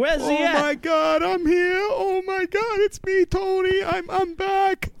microphone. Where's he at? Oh my God, I'm here. Oh my God, it's me, Tony. I'm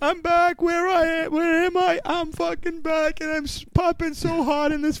back. I'm back. Where am I? I'm fucking back, and I'm popping so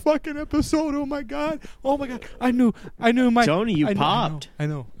hard in this fucking episode. Oh my God. Oh my God. I knew my Tony, you popped. I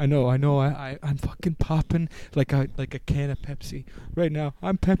know. I'm fucking popping like a can of Pepsi right now.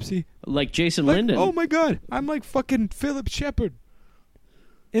 I'm Pepsi. Like Jason Linden. Oh my God, I'm like fucking Philip Shepard.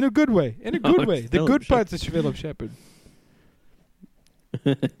 In a good way. In a good way. The good parts is Philip Shepard.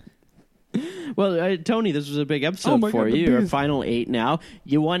 Well, Tony, this was a big episode for you. You're final 8 now.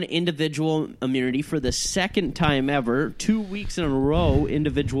 You won individual immunity for the second time ever. 2 weeks in a row,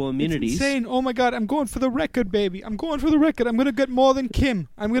 individual immunities. It's insane. Oh, my God. I'm going for the record, baby. I'm going for the record. I'm going to get more than Kim.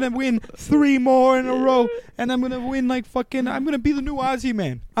 I'm going to win 3 more in a row. And I'm going to win like fucking... I'm going to be the new Ozzy,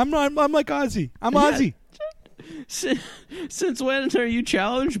 man. I'm like Ozzy. I'm Ozzy. Since when are you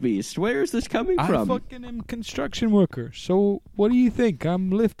Challenge Beast? Where is this coming from? I fucking am construction worker. So what do you think? I'm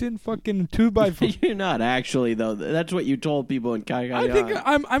lifting fucking 2x4. You're not actually, though. That's what you told people in Cagayan. I think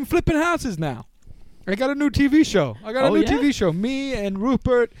I'm flipping houses now. I got a new TV show. TV show. Me and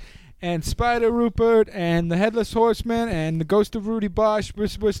Rupert and Spider Rupert and the Headless Horseman and the Ghost of Rudy Bosch.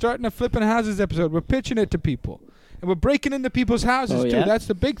 We're starting a flipping houses episode. We're pitching it to people. And we're breaking into people's houses, too. That's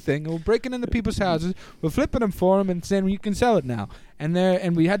the big thing. And we're breaking into people's houses. We're flipping them for them and saying, you can sell it now. And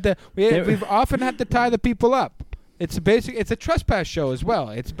we've often had to tie the people up. It's a trespass show as well.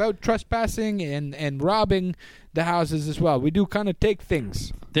 It's about trespassing and robbing the houses as well. We do kind of take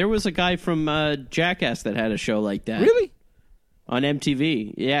things. There was a guy from Jackass that had a show like that. Really? On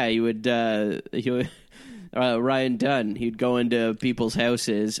MTV. Yeah, he would Ryan Dunn, he'd go into people's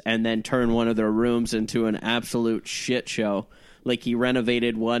houses and then turn one of their rooms into an absolute shit show. Like, he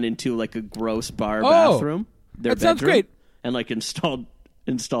renovated one into like a gross bar bathroom. That sounds great. And like installed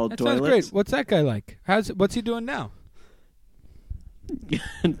that toilets. Sounds great. What's that guy like? What's he doing now?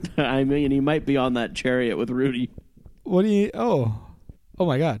 I mean, he might be on that chariot with Rudy. Oh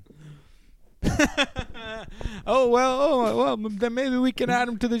my God. well, then maybe we can add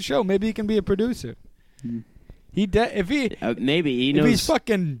him to the show. Maybe he can be a producer. Maybe he knows. If he's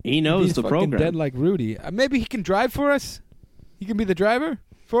fucking, he knows he's the fucking program. Dead like Rudy. Maybe he can drive for us. He can be the driver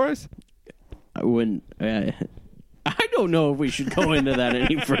for us. I wouldn't. I don't know if we should go into that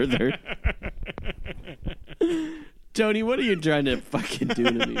any further. Tony, what are you trying to fucking do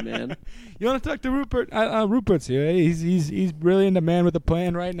to me, man? You want to talk to Rupert? Rupert's here. He's brilliant, a man with a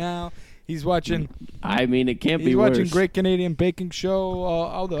plan right now. He's watching. I mean, it can't be He's watching worse. Great Canadian Baking Show,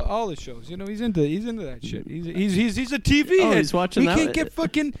 all the shows. You know, he's into that shit. He's a TV Oh, head. he's watching that.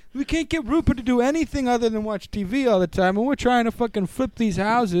 We can't get Rupert to do anything other than watch TV all the time. And we're trying to fucking flip these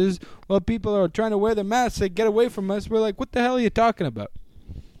houses while people are trying to wear the masks. They get away from us. We're like, what the hell are you talking about?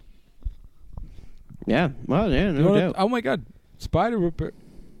 Yeah, well, yeah, no doubt. Oh my God, Spider Rupert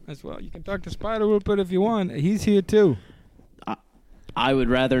as well. You can talk to Spider Rupert if you want. He's here too. I would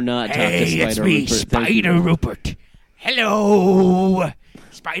rather not talk to Spider it's me, Rupert. Thank Spider you. Rupert. Hello,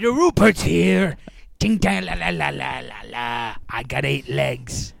 Spider Rupert's here. Ting tang la la la la la la. I got 8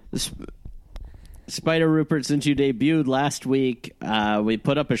 legs. Spider Rupert, since you debuted last week, we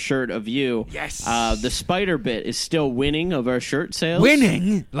put up a shirt of you. Yes. The Spider bit is still winning of our shirt sales.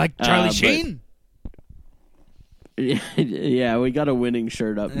 Winning like Charlie but- Sheen. Yeah, we got a winning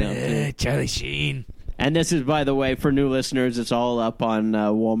shirt up now, too. Charlie Sheen. And this is, by the way, for new listeners, it's all up on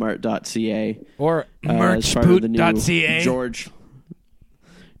Walmart.ca. Or as part of the new Merchboot.ca.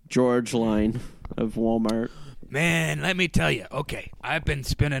 George line of Walmart. Man, let me tell you. Okay, I've been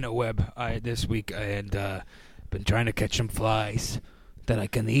spinning a web this week and been trying to catch some flies that I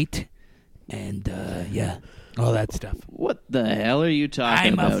can eat. And, yeah, all that stuff. What the hell are you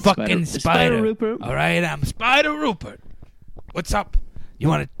talking I'm about? a fucking spider. Rupert? All right, I'm Spider Rupert. What's up? You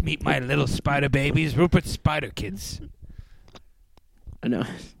want to meet my little spider babies? Rupert's Spider Kids. I know.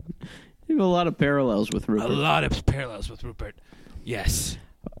 You have a lot of parallels with A Rupert. lot of parallels with Rupert. Yes.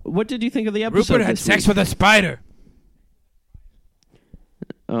 What did you think of the episode? Rupert had this sex week? with a spider.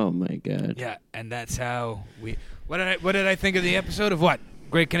 Oh my god. Yeah, and that's how we. What did I think of the episode of what?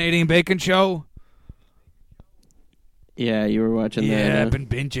 Great Canadian Bacon Show? Yeah, you were watching Yeah, that. I've been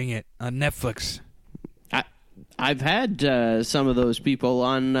binging it on Netflix. I've had some of those people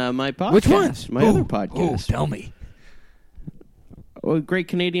on my podcast. Which ones? My other podcast. Tell me. Great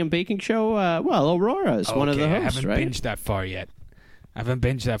Canadian Baking Show. Well, Aurora's one of the Okay, hosts, I haven't right? binged that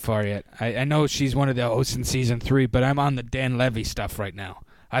far yet. I know she's one of the hosts in season 3, but I'm on the Dan Levy stuff right now.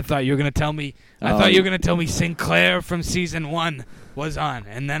 I thought you were gonna tell me. I thought you were gonna tell me Sinclair from season 1 was on,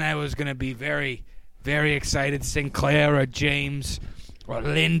 and then I was gonna be very, very excited. Sinclair or James or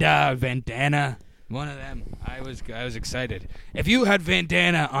Linda or Vandana, one of them. I was excited. If you had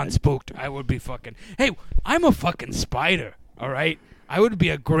Vandana on Spooked, I would be fucking. Hey, I'm a fucking spider. All right, I would be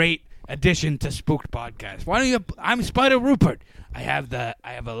a great addition to Spooked podcast. Why don't you? I'm Spider Rupert. I have a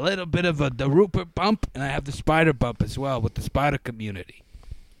little bit of the Rupert bump, and I have the spider bump as well with the spider community.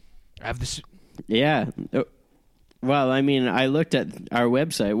 I have this. Yeah. Well, I mean, I looked at our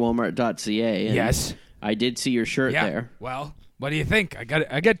website, Walmart.ca. And Yes. I did see your shirt Yeah. there. Well, what do you think? I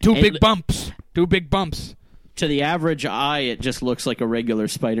got two Hey, big bumps. 2 big bumps. To the average eye, it just looks like a regular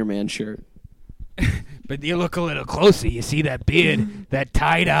Spider-Man shirt. But you look a little closer, you see that beard, that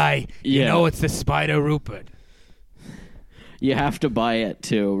tie-dye. You Yeah. know it's the Spider Rupert. You have to buy it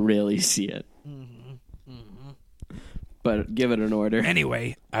to really see it. But give it an order.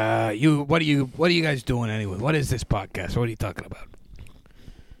 Anyway, what are you guys doing anyway? What is this podcast? What are you talking about?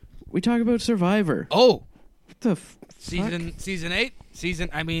 We talk about Survivor. Oh, What the season 8?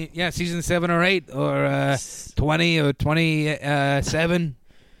 Season 7 or 8 or 20 or 27.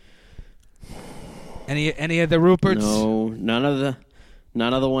 Any of the Ruperts? No,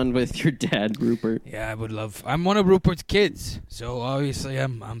 none of the one with your dad, Rupert. Yeah, I would love. I'm one of Rupert's kids, so obviously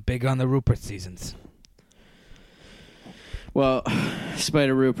I'm big on the Rupert seasons. Well,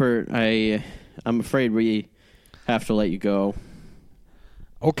 Spider Rupert, I'm afraid we have to let you go.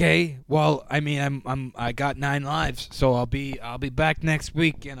 Okay, well, I mean, I got 9 lives, so I'll be back next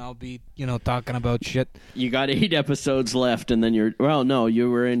week, and I'll be talking about shit. You got 8 episodes left, and then you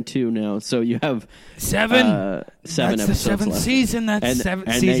were in 2 now, so you have 7. 7 That's the episodes 7th left. season. That's And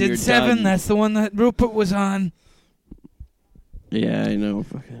then season you're 7. done. That's the one that Rupert was on. Yeah, I know.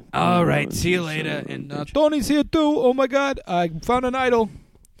 Fucking. All right, see you later. And Tony's here too. Oh my God, I found an idol.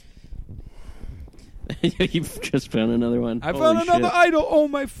 You've just found another one. I Holy found another shit. idol. Oh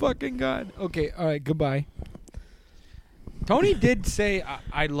my fucking God. Okay, all right, goodbye. Tony did say,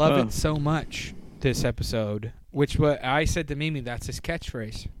 I love Oh. it so much, this episode, which I said to Mimi, that's his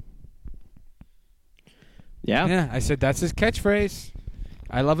catchphrase. Yeah. Yeah, I said, that's his catchphrase.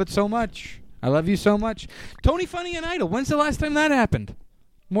 I love it so much. I love you so much. Tony Funny and Idol. When's the last time that happened?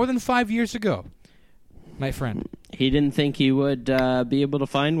 More than 5 years ago, my friend. He didn't think he would be able to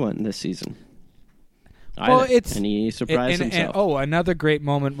find one this season. Well, Either. it's and he surprised himself. Another great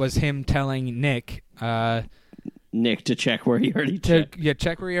moment was him telling Nick Nick to check where he already to checked.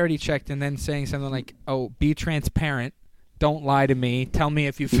 check where he already checked, and then saying something like, "Oh, be transparent," Don't lie to me. Tell me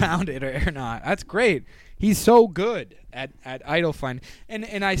if you found it or not. That's great. He's so good at idol find.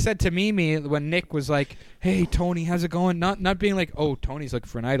 And I said to Mimi when Nick was like, "Hey Tony, how's it going?" Not being like, "Oh, Tony's looking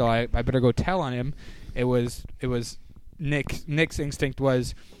for an idol. I better go tell on him." It was Nick's instinct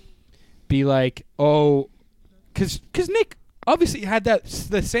was be like, "Oh, because Nick obviously had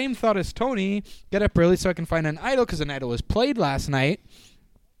the same thought as Tony. Get up early so I can find an idol because an idol was played last night."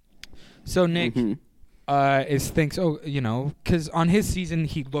 So Nick thinks, because on his season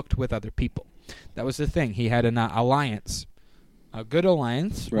he looked with other people. That was the thing. He had an alliance, a good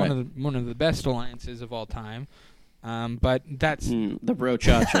alliance, right. one of the best alliances of all time. But that's the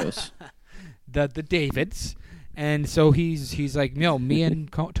Brochachos, the Davids, and so he's like, me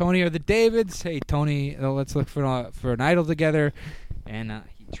and Tony are the Davids. Hey Tony, let's look for an idol together, and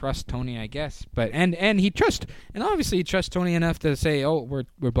he trusts Tony, I guess. But and obviously he trusts Tony enough to say, oh,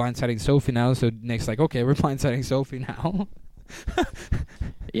 we're blindsiding Sophie now. So Nick's like, okay, we're blindsiding Sophie now.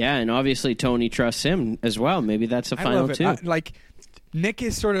 Yeah, and obviously Tony trusts him as well. Maybe that's a final two. Nick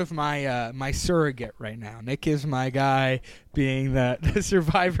is sort of my surrogate right now. Nick is my guy, being the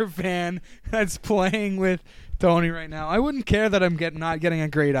Survivor fan that's playing with Tony right now. I wouldn't care that I'm not getting a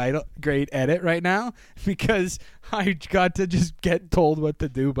great edit right now because I got to just get told what to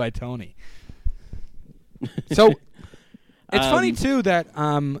do by Tony. So it's funny too that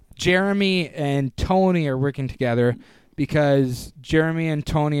Jeremy and Tony are working together. Because Jeremy and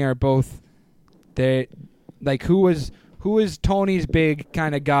Tony are both, who was Tony's big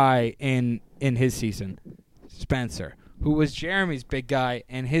kind of guy in his season? Spencer. Who was Jeremy's big guy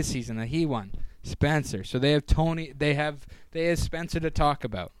in his season that he won? Spencer. So they have Tony. They have Spencer to talk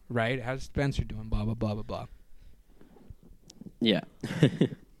about, right? How's Spencer doing? Blah blah blah blah blah. Yeah.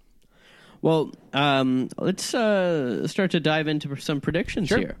 Well, let's start to dive into some predictions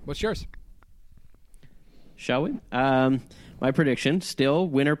here. What's yours? Shall we? My prediction, still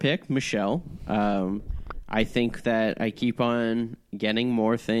winner pick, Michelle. I think that I keep on getting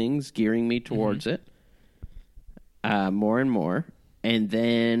more things, gearing me towards it. More and more. And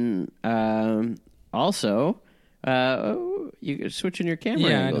then also, you're switching your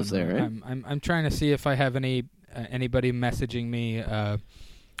camera angles there, right? I'm trying to see if I have anybody messaging me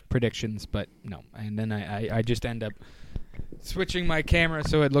predictions, but no. And then I just end up switching my camera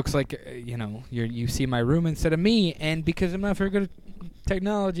so it looks like you see my room instead of me, and because I'm not very good at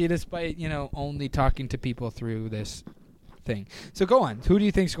technology, despite only talking to people through this thing. So go on. Who do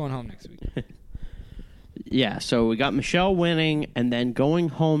you think's going home next week? Yeah, so we got Michelle winning, and then going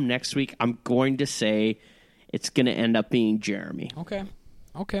home next week, I'm going to say it's going to end up being Jeremy. Okay.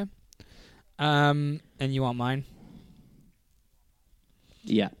 And you want mine?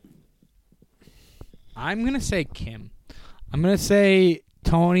 Yeah. I'm going to say Kim. I'm going to say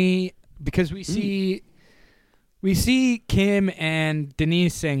Tony because we see Kim and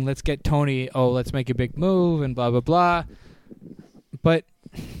Denise saying, let's get Tony, let's make a big move and blah, blah, blah. But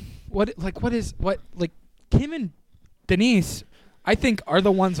Kim and Denise, I think, are the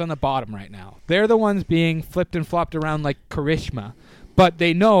ones on the bottom right now. They're the ones being flipped and flopped around like Karishma. But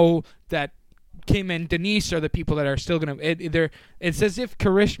they know that Kim and Denise are the people that are still going to... It's as if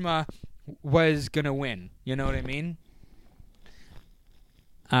Karishma was going to win. You know what I mean?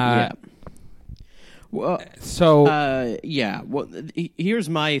 Yeah. Well, Well, here's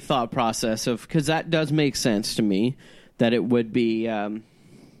my thought process because that does make sense to me that it would be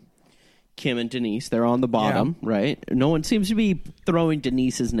Kim and Denise. They're on the bottom, right? No one seems to be throwing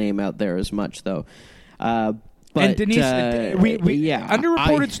Denise's name out there as much, though. But and Denise,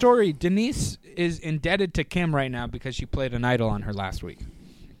 underreported story. Denise is indebted to Kim right now because she played an idol on her last week.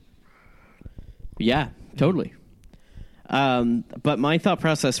 Yeah, totally. But my thought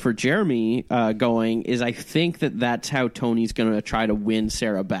process for Jeremy going is I think that's how Tony's going to try to win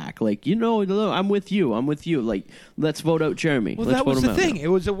Sarah back. Like, I'm with you. Like, let's vote out Jeremy. Well, let's that was vote the him thing. out. It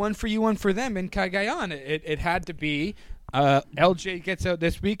was a one for you, one for them in Cagayan. It had to be LJ gets out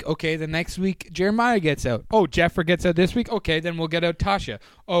this week. Okay, the next week Jeremiah gets out. Oh, Jeffrey gets out this week. Okay, then we'll get out Tasha.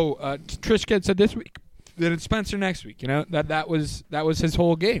 Oh, Trish gets out this week. Then it's Spencer next week. That was his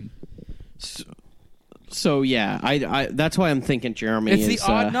whole game. So yeah, I that's why I'm thinking Jeremy. It's is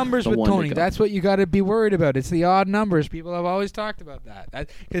the odd numbers the with one Tony. to go. That's what you got to be worried about. It's the odd numbers. People have always talked about that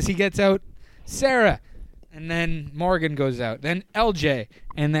because he gets out Sarah, and then Morgan goes out, then LJ,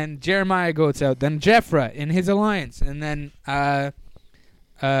 and then Jeremiah goes out, then Jeffra in his alliance, and then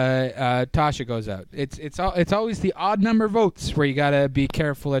Tasha goes out. It's always the odd number votes where you got to be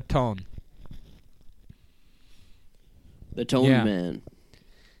careful at tone. The Tone Man.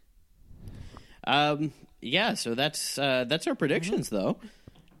 Yeah, so that's our predictions, though,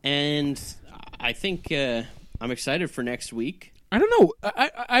 and I think I'm excited for next week. I don't know.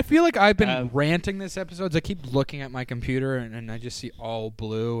 I feel like I've been ranting this episode. I keep looking at my computer and I just see all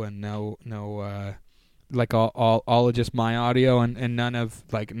blue and no like all of just my audio and none of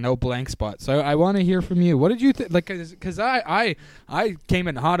like no blank spots. So I want to hear from you. What did you think? Like, because I came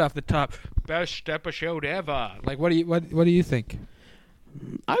in hot off the top. Best episode ever. Like, what do you think?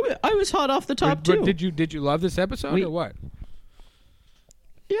 I was hot off the top too. Did you love this episode or what?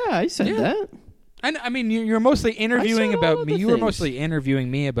 Yeah, I said that. And I mean, you're mostly interviewing about me. You were things. mostly interviewing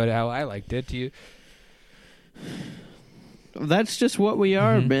me about how I liked it. You. That's just what we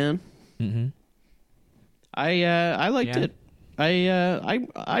are, man. Mm-hmm. I liked it.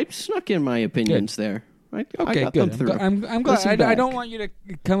 I snuck in my opinions there. I got good. them through. I'm glad. I don't want you to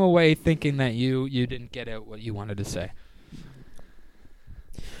come away thinking that you didn't get out what you wanted to say.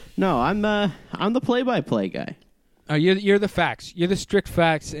 No, I'm the play-by-play guy. Oh, you're the facts. You're the strict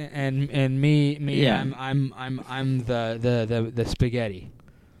facts, and me. Yeah. I'm the spaghetti.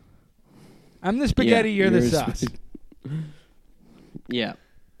 I'm the spaghetti. You're the sauce. Yeah.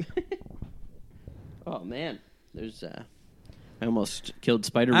 Oh man, there's I almost killed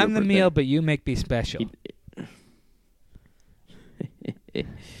Spider. I'm the Rupert meal, there. but you make me special.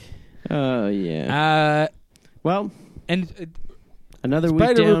 Oh yeah. Well, And another week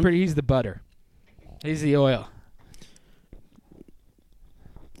Spider down. Rupert, he's the butter. He's the oil.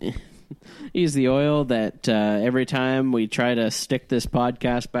 He's the oil that every time we try to stick this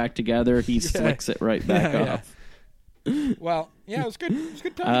podcast back together, he slicks it right back off. Well, yeah, it was good. It was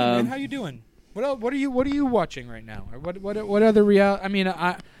good talking, man. How you doing? What are you watching right now? Or what other reality? I mean,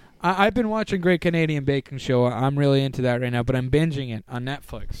 I've been watching Great Canadian Baking Show. I'm really into that right now, but I'm binging it on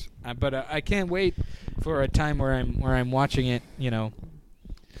Netflix. But I can't wait for a time where I'm watching it,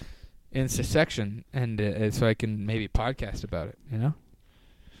 in succession, and so I can maybe podcast about it.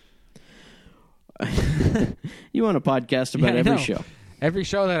 You want a podcast about every show? Every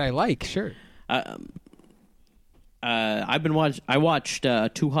show that I like, sure. I watched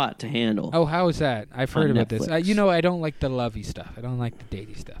Too Hot to Handle. Oh, how is that? I've heard On about Netflix. this. I don't like the lovey stuff. I don't like the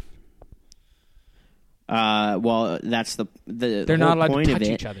datey stuff. Well, that's the They're whole not allowed point to of touch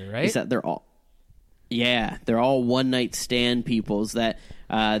it each other, right? Is that they're all one night stand peoples that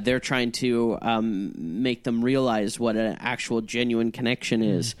they're trying to make them realize what an actual genuine connection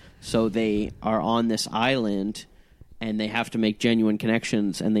is. So they are on this island and they have to make genuine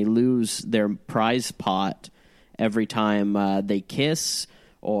connections, and they lose their prize pot every time they kiss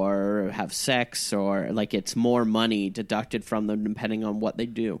or have sex, or like it's more money deducted from them depending on what they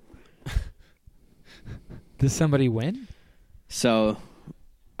do. Does somebody win? So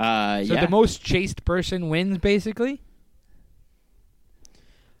the most chaste person wins, basically?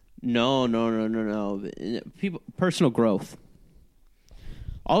 No. People, personal growth.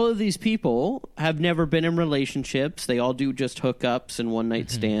 All of these people have never been in relationships. They all do just hookups and one-night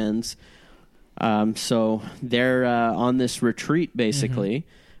stands. So they're on this retreat, basically,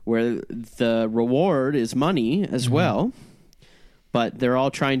 where the reward is money as well. But they're all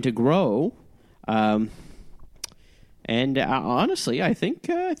trying to grow. And honestly, I think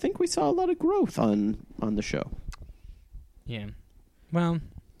we saw a lot of growth on the show. Yeah. Well,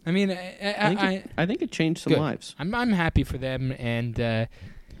 I mean, I think it changed some good. lives. I'm happy for them, and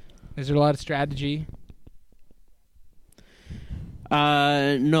is there a lot of strategy?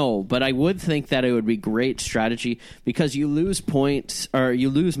 No, but I would think that it would be great strategy because you lose points or you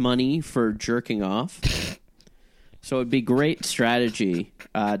lose money for jerking off. So it'd be great strategy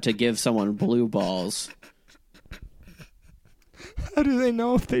to give someone blue balls. How do they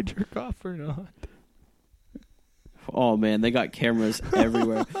know if they jerk off or not? Oh man, they got cameras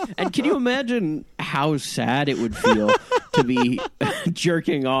everywhere. And can you imagine how sad it would feel to be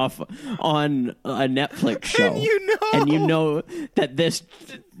jerking off on a Netflix show? And you know that this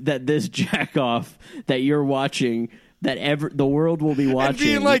jack off that you're watching, that the world will be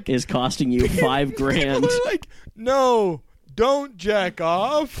watching, like, is costing you $5,000. People are like, no, don't jack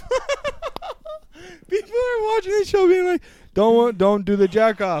off. People are watching this show being like, don't do the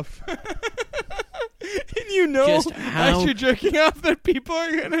jack off. And just how as you're jerking off that people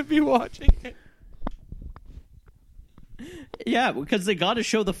are going to be watching it. Yeah, because they got to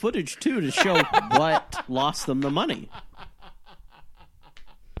show the footage too to show what lost them the money.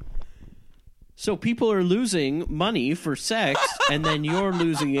 So people are losing money for sex, and then you're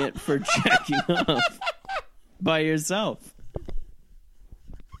losing it for jacking off by yourself.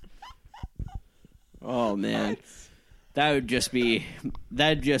 Oh man, that'd just be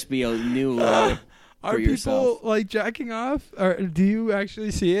a new low for yourself. People like jacking off, or do you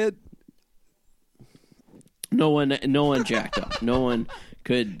actually see it? No one jacked off. No one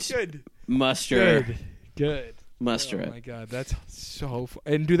could muster good. Muster Oh it. my god, that's so.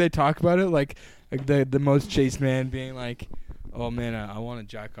 And do they talk about it like the most chaste man being like, "Oh man, I want to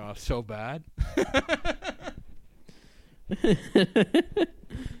jack off so bad."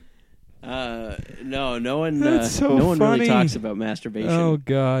 No one. That's so no one really funny. talks about masturbation. Oh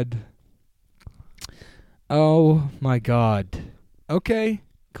god. Oh my god. Okay,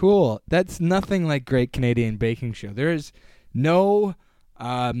 cool. That's nothing like Great Canadian Baking Show. There is no.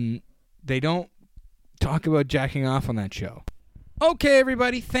 They don't talk about jacking off on that show. Okay,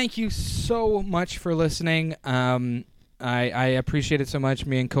 everybody, thank you so much for listening. I appreciate it so much.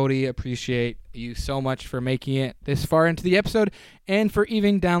 Me and Cody appreciate you so much for making it this far into the episode and for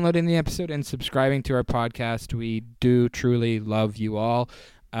even downloading the episode and subscribing to our podcast. We do truly love you all.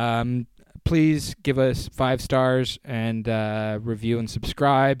 Please give us 5 stars and review and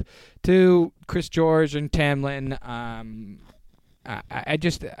subscribe to Chris George and Tamlin.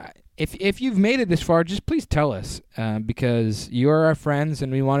 If you've made it this far, just please tell us because you're our friends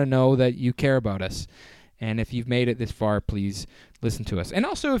and we want to know that you care about us. And if you've made it this far, please listen to us. And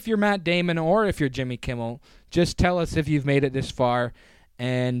also, if you're Matt Damon or if you're Jimmy Kimmel, just tell us if you've made it this far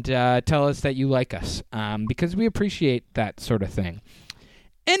and tell us that you like us because we appreciate that sort of thing.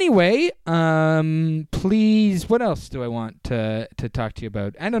 Anyway, please, what else do I want to talk to you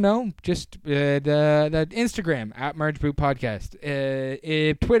about? I don't know. Just the Instagram, at Merge Brew Podcast.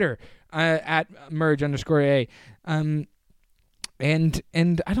 Twitter, at Merge_A.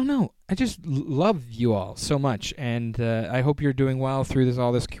 And I don't know. I just love you all so much. And I hope you're doing well through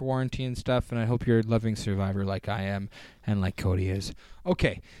all this quarantine stuff. And I hope you're loving Survivor like I am and like Cody is.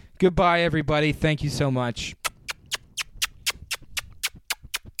 Okay. Goodbye, everybody. Thank you so much.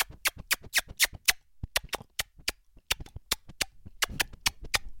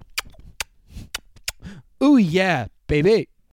 Ooh, yeah, baby.